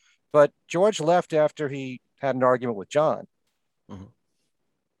had, but George left after he had an argument with John.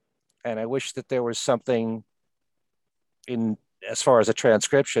 And I wish that there was something in, as far as a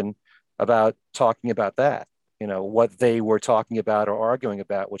transcription, about talking about that, what they were talking about or arguing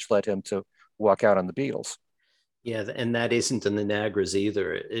about, which led him to walk out on the Beatles. Yeah, and that isn't in the Nagras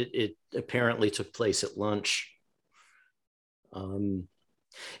either. It apparently took place at lunch.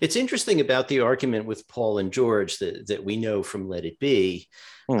 It's interesting about the argument with Paul and George that we know from Let It Be,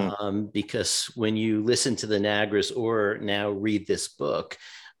 because when you listen to the Nagras or now read this book,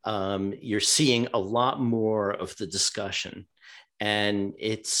 you're seeing a lot more of the discussion. And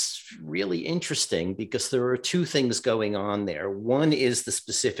it's really interesting because there are 2 things going on there. One is the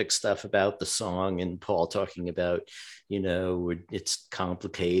specific stuff about the song and Paul talking about, it's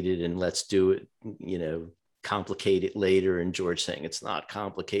complicated and let's do it, complicate it later. And George saying it's not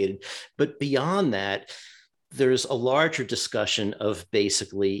complicated. But beyond that, there's a larger discussion of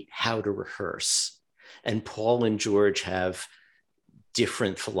basically how to rehearse. And Paul and George have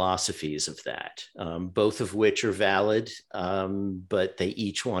different philosophies of that, both of which are valid, but they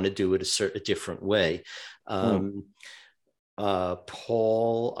each want to do it a different way. Paul,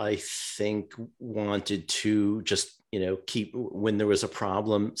 I think, wanted to just, keep, when there was a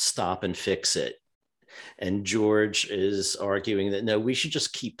problem, stop and fix it. And George is arguing that, no, we should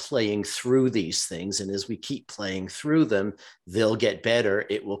just keep playing through these things. And as we keep playing through them, they'll get better.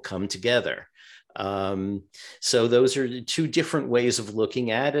 It will come together. So those are 2 different ways of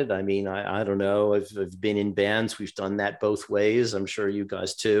looking at it. I mean, I don't know. I've been in bands. We've done that both ways. I'm sure you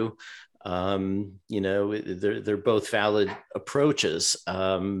guys too. They're both valid approaches.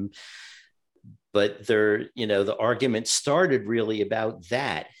 but the argument started really about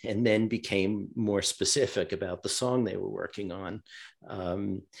that, and then became more specific about the song they were working on.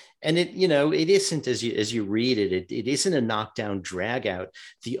 And it isn't, as you read it isn't a knockdown drag out.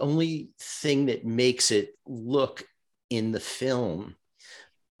 The only thing that makes it look in the film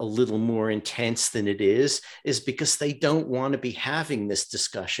a little more intense than it is because they don't want to be having this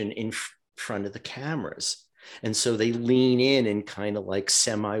discussion in front of the cameras. And so they lean in and kind of like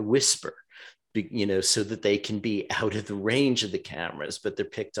semi-whisper, so that they can be out of the range of the cameras, but they're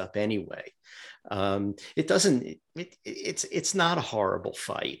picked up anyway. It's not a horrible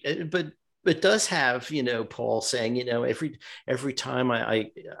fight, but it does have, Paul saying, every time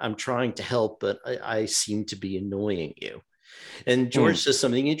I'm trying to help, but I seem to be annoying you. And George says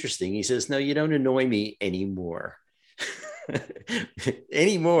something interesting. He says, no, you don't annoy me anymore.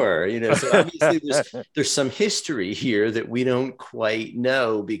 anymore. So obviously there's some history here that we don't quite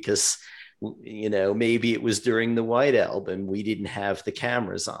know, because maybe it was during the White Album. We didn't have the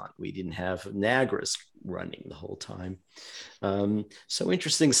cameras on. We didn't have Nagras running the whole time. So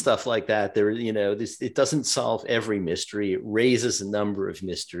interesting stuff like that. There, it doesn't solve every mystery. It raises a number of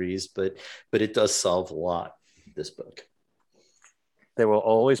mysteries, but it does solve a lot, this book. There will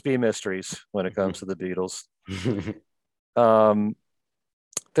always be mysteries when it comes to the Beatles.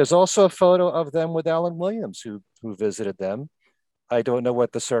 There's also a photo of them with Alan Williams, who visited them. I don't know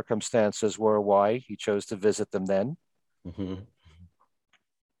what the circumstances were, why he chose to visit them then.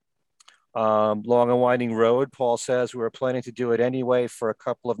 Long and Winding Road, Paul says, we were planning to do it anyway for a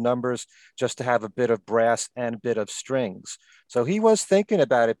couple of numbers, just to have a bit of brass and a bit of strings. So he was thinking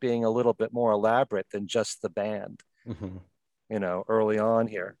about it being a little bit more elaborate than just the band, early on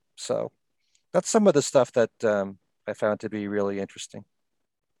here. So that's some of the stuff that I found to be really interesting.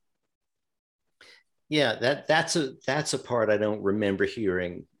 Yeah, that's a part I don't remember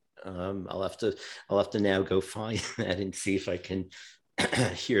hearing. I'll have to now go find that and see if I can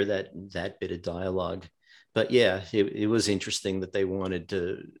hear that bit of dialogue. But yeah, it was interesting that they wanted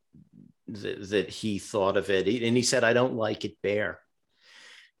to that he thought of it, and he said, "I don't like it bare,"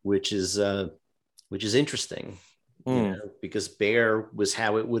 which is interesting. Because bare was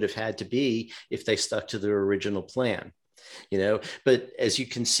how it would have had to be if they stuck to their original plan. But as you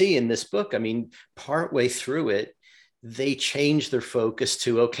can see in this book, I mean, partway through it, they changed their focus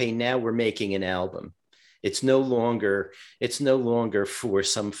to, okay, now we're making an album. It's no longer for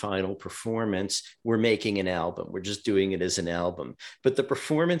some final performance. We're making an album. We're just doing it as an album. But the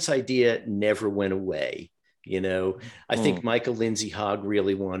performance idea never went away. I think Michael Lindsay Hogg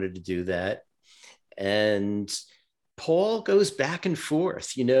really wanted to do that. And Paul goes back and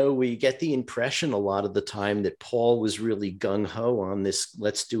forth. We get the impression a lot of the time that Paul was really gung-ho on this,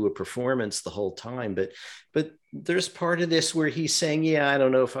 let's do a performance the whole time. But there's part of this where he's saying, yeah, I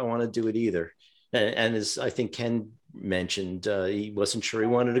don't know if I want to do it either. And as I think Ken mentioned, he wasn't sure he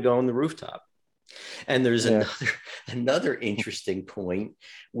wanted to go on the rooftop. And there's another interesting point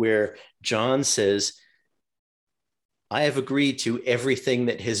where John says, I have agreed to everything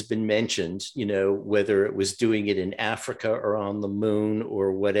that has been mentioned, whether it was doing it in Africa or on the moon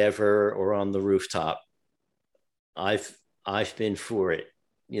or whatever, or on the rooftop. I've been for it,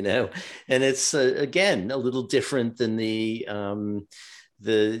 and it's again a little different than the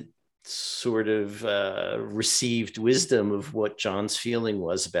sort of received wisdom of what John's feeling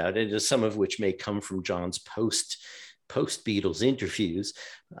was about it, some of which may come from John's post Beatles interviews.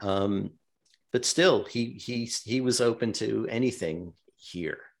 But still, he was open to anything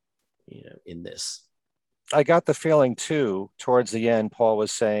here, in this. I got the feeling too, towards the end, Paul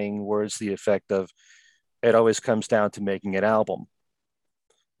was saying words to the effect of, it always comes down to making an album.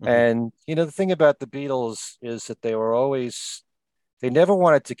 And, the thing about the Beatles is that they never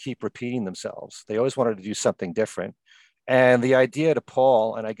wanted to keep repeating themselves. They always wanted to do something different. And the idea to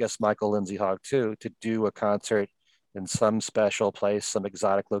Paul, and I guess Michael Lindsay Hogg too, to do a concert in some special place, some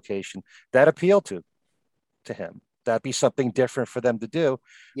exotic location, that appealed to him. That'd be something different for them to do.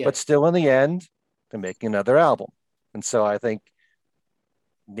 Yeah. But still, in the end, they're making another album. And so I think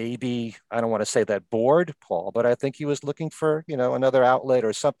maybe, I don't want to say that bored Paul, but I think he was looking for, another outlet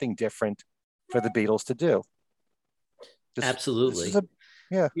or something different for the Beatles to do. Absolutely.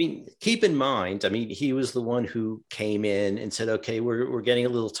 Yeah. I mean, keep in mind, he was the one who came in and said, okay, we're getting a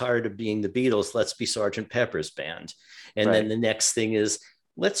little tired of being the Beatles. Let's be Sgt. Pepper's band. And then the next thing is,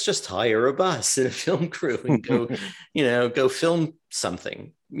 let's just hire a bus and a film crew and go, go film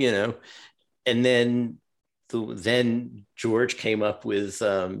something, and then George came up with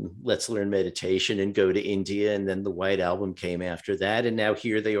Let's Learn Meditation and Go to India. And then the White Album came after that. And now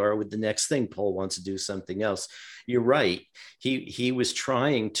here they are with the next thing. Paul wants to do something else. you're right. He was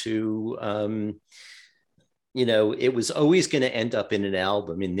trying to, it was always going to end up in an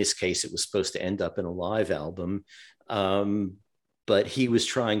album. In this case, it was supposed to end up in a live album. But he was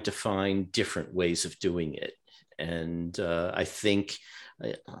trying to find different ways of doing it. And I think,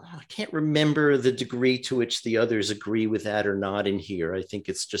 I can't remember the degree to which the others agree with that or not in here. I think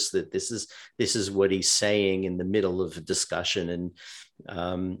it's just that this is what he's saying in the middle of a discussion,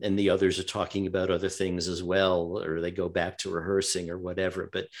 and the others are talking about other things as well, or they go back to rehearsing or whatever.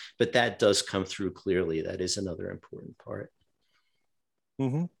 But that does come through clearly. That is another important part.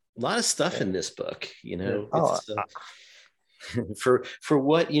 Mm-hmm. A lot of stuff in this book, for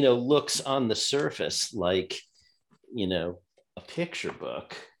what looks on the surface like a picture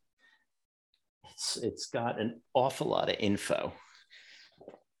book. It's got an awful lot of info.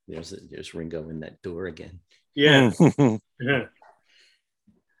 There's Ringo in that door again. Yeah. Yeah.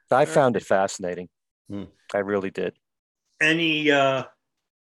 I found it fascinating. I really did. Any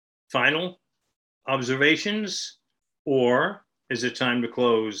final observations, or is it time to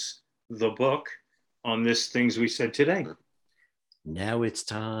close the book on this things we said today? Now it's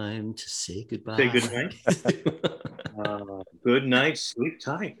time to say goodbye. Say good night. Good night. Sleep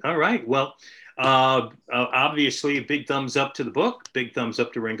tight. All right. Well, obviously, a big thumbs up to the book. Big thumbs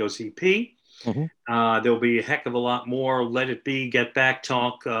up to Ringo's EP. Mm-hmm. There'll be a heck of a lot more Let It Be, Get Back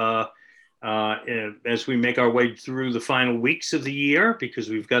talk as we make our way through the final weeks of the year, because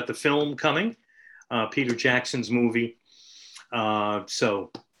we've got the film coming, Peter Jackson's movie. So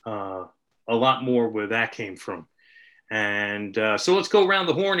a lot more where that came from. And so let's go around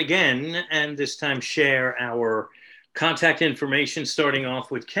the horn again, and this time share our contact information, starting off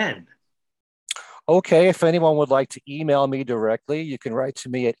with Ken. Okay, if anyone would like to email me directly, you can write to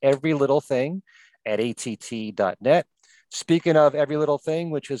me at everylittlething@att.net. Speaking of Every Little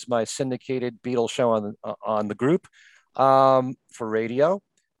Thing, which is my syndicated Beatles show on the group for radio,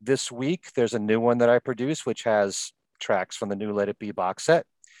 this week there's a new one that I produce, which has tracks from the new Let It Be box set,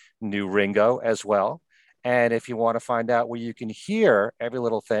 new Ringo as well. And if you want to find out where you can hear Every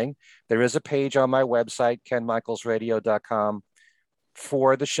Little Thing, there is a page on my website, kenmichaelsradio.com,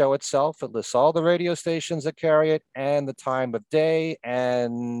 for the show itself. It lists all the radio stations that carry it and the time of day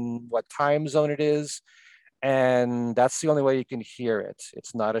and what time zone it is. And that's the only way you can hear it.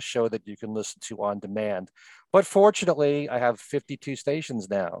 It's not a show that you can listen to on demand. But fortunately, I have 52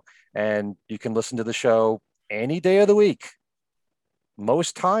 stations now, and you can listen to the show any day of the week,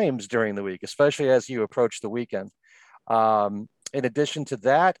 most times during the week, especially as you approach the weekend. In addition to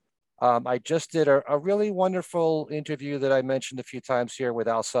that, I just did a really wonderful interview that I mentioned a few times here with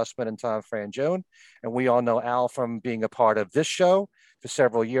Al Sussman and Tom Frangione. And we all know Al from being a part of this show for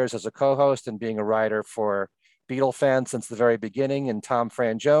several years as a co-host and being a writer for Beatle Fan since the very beginning, and Tom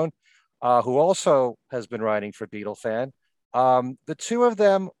Frangione, who also has been writing for Beatle Fan. The two of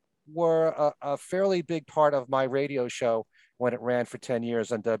them were a fairly big part of my radio show when it ran for 10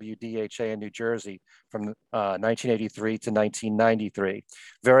 years on WDHA in New Jersey from 1983 to 1993.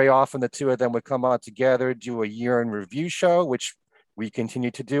 Very often the two of them would come on together, do a year in review show, which we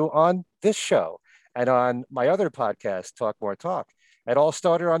continue to do on this show and on my other podcast, Talk More Talk. It all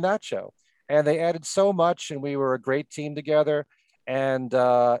started on that show. And they added so much, and we were a great team together. And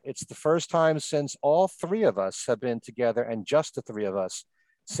it's the first time since all three of us have been together, and just the three of us,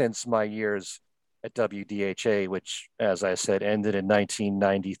 since my years at WDHA, which, as I said, ended in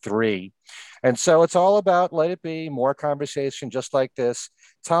 1993. And so it's all about Let It Be, more conversation just like this.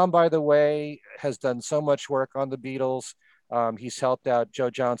 Tom, by the way, has done so much work on the Beatles. He's helped out Joe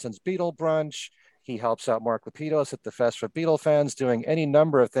Johnson's Beatle Brunch. He helps out Mark Lapidus at the Fest for Beatle Fans, doing any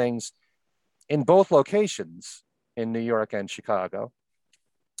number of things in both locations in New York and Chicago.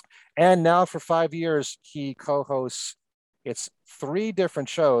 And now for 5 years, he co-hosts it's 3 different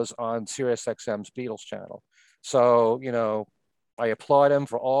shows on SiriusXM's Beatles channel. So, I applaud him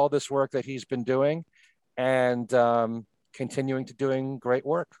for all this work that he's been doing and continuing to doing great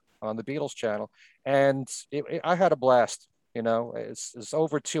work on the Beatles channel. And I had a blast. It's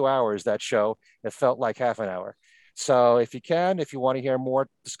over 2 hours, that show. It felt like half an hour. So if you want to hear more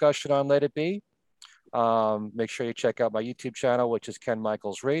discussion on Let It Be, make sure you check out my YouTube channel, which is Ken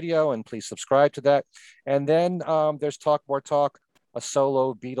Michaels Radio, and please subscribe to that. And then there's Talk More Talk, a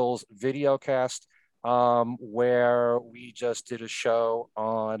solo Beatles video cast, where we just did a show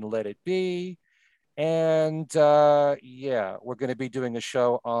on Let It Be. And we're going to be doing a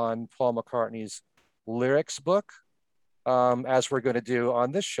show on Paul McCartney's lyrics book, as we're going to do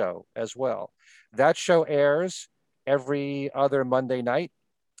on this show as well. That show airs every other Monday night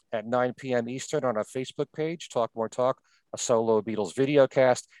at 9 p.m. Eastern on our Facebook page, Talk More Talk, a solo Beatles video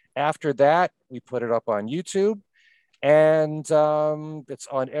cast. After that, we put it up on YouTube. And it's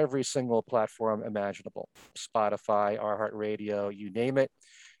on every single platform imaginable: Spotify, iHeartRadio, you name it.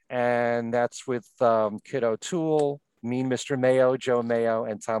 And that's with Kid O'Toole, Mean Mr. Mayo, Joe Mayo,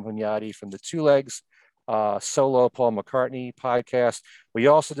 and Tom Hunyadi from the Two Legs solo Paul McCartney podcast. We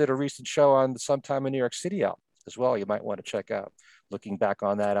also did a recent show on Sometime in New York City album as well. You might want to check out, looking back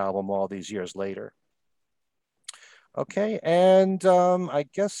on that album all these years later. Okay, and I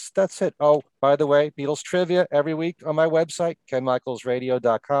guess that's it. Oh, by the way, Beatles trivia every week on my website,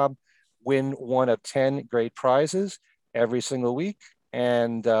 kenmichaelsradio.com. Win one of 10 great prizes every single week.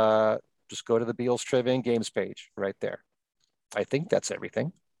 And just go to the Beatles trivia and games page right there. I think that's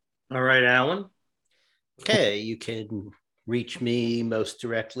everything. All right, Alan. Okay, you can reach me most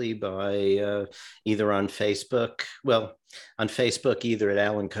directly by either on Facebook. Well, on Facebook, either at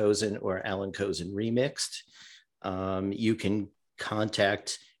Alan Kozin or Alan Kozin Remixed. You can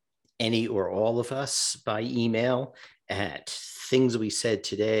contact any or all of us by email at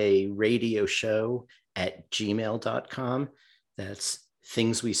thingswesaidtoday@gmail.com. That's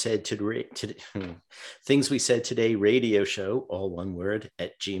things we said today radio show, all one word,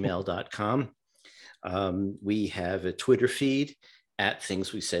 at gmail.com. We have a Twitter feed at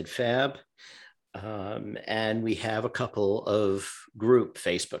Things We Said Fab. And we have a couple of group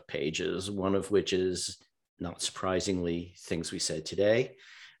Facebook pages, one of which is, not surprisingly, Things We Said Today.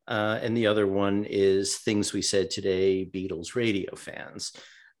 And the other one is Things We Said Today Beatles Radio Fans.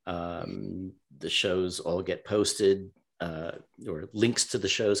 The shows all get posted, or links to the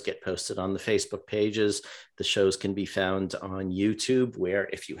shows get posted on the Facebook pages. The shows can be found on YouTube, where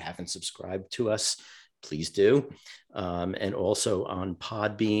if you haven't subscribed to us, please do. And also on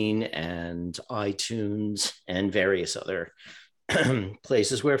Podbean and iTunes and various other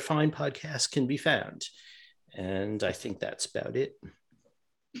places where fine podcasts can be found. And I think that's about it.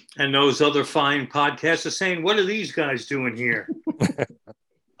 And those other fine podcasts are saying, what are these guys doing here?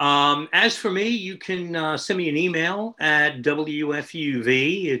 As for me, you can send me an email at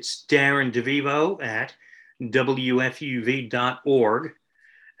WFUV. It's Darren DeVivo at WFUV.org.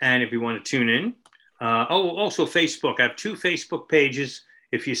 And if you want to tune in, also Facebook. I have 2 Facebook pages.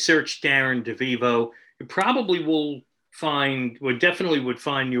 If you search Darren DeVivo, you probably definitely would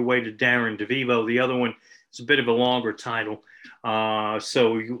find your way to Darren DeVivo. The other one, it's a bit of a longer title.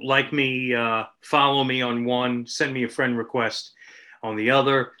 So you like me, follow me on one, send me a friend request on the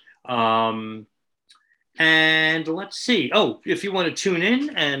other. And let's see. Oh, if you want to tune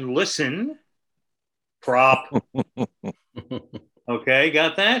in and listen, prop. Okay,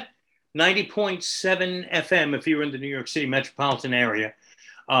 got that? 90.7 FM if you're in the New York City metropolitan area.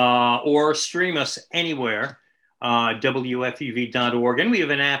 Or stream us anywhere, WFUV.org. And we have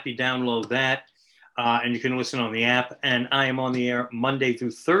an app, you download that. And you can listen on the app. And I am on the air Monday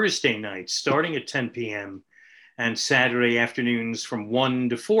through Thursday nights, starting at 10 p.m. and Saturday afternoons from 1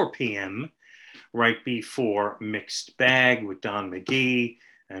 to 4 p.m., right before Mixed Bag with Don McGee.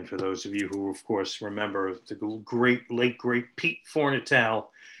 And for those of you who, of course, remember the late, great Pete Fornatel,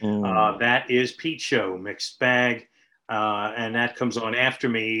 that is Pete's show, Mixed Bag. And that comes on after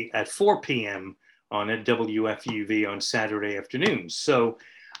me at 4 p.m. on at WFUV on Saturday afternoons. So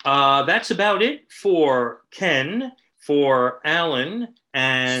that's about it for Ken, for Alan,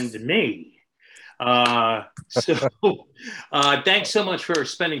 and me. Thanks so much for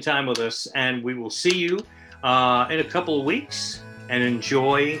spending time with us, and we will see you in a couple of weeks, and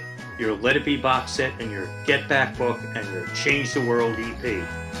enjoy your Let It Be box set and your Get Back book and your Change the World EP.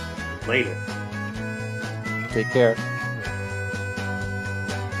 Later. Take care.